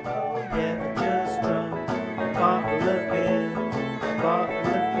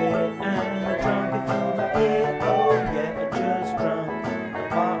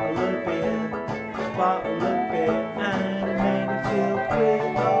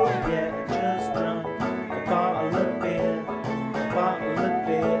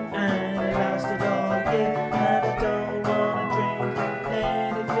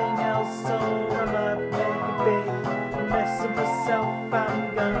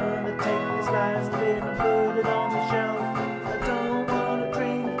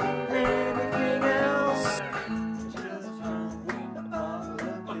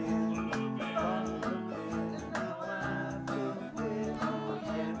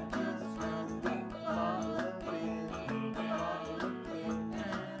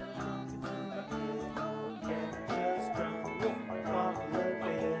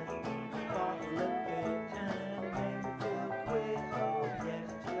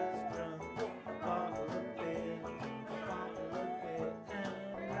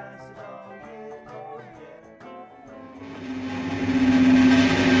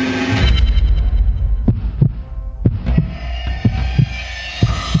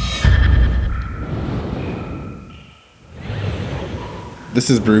 This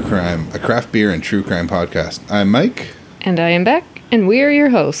is Brew Crime, a craft beer and true crime podcast. I'm Mike. And I am Beck, and we are your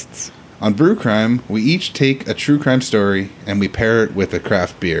hosts. On Brew Crime, we each take a true crime story and we pair it with a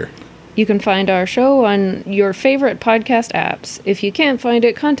craft beer. You can find our show on your favorite podcast apps. If you can't find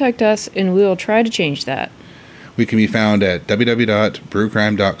it, contact us and we'll try to change that. We can be found at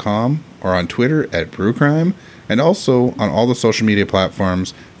www.brewcrime.com or on Twitter at brewcrime, and also on all the social media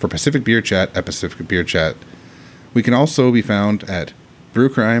platforms for Pacific Beer Chat at Pacific Beer Chat. We can also be found at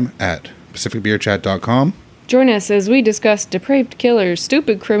brewcrime at pacificbeerchat.com. Join us as we discuss depraved killers,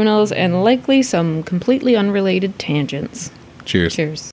 stupid criminals, and likely some completely unrelated tangents. Cheers. Cheers.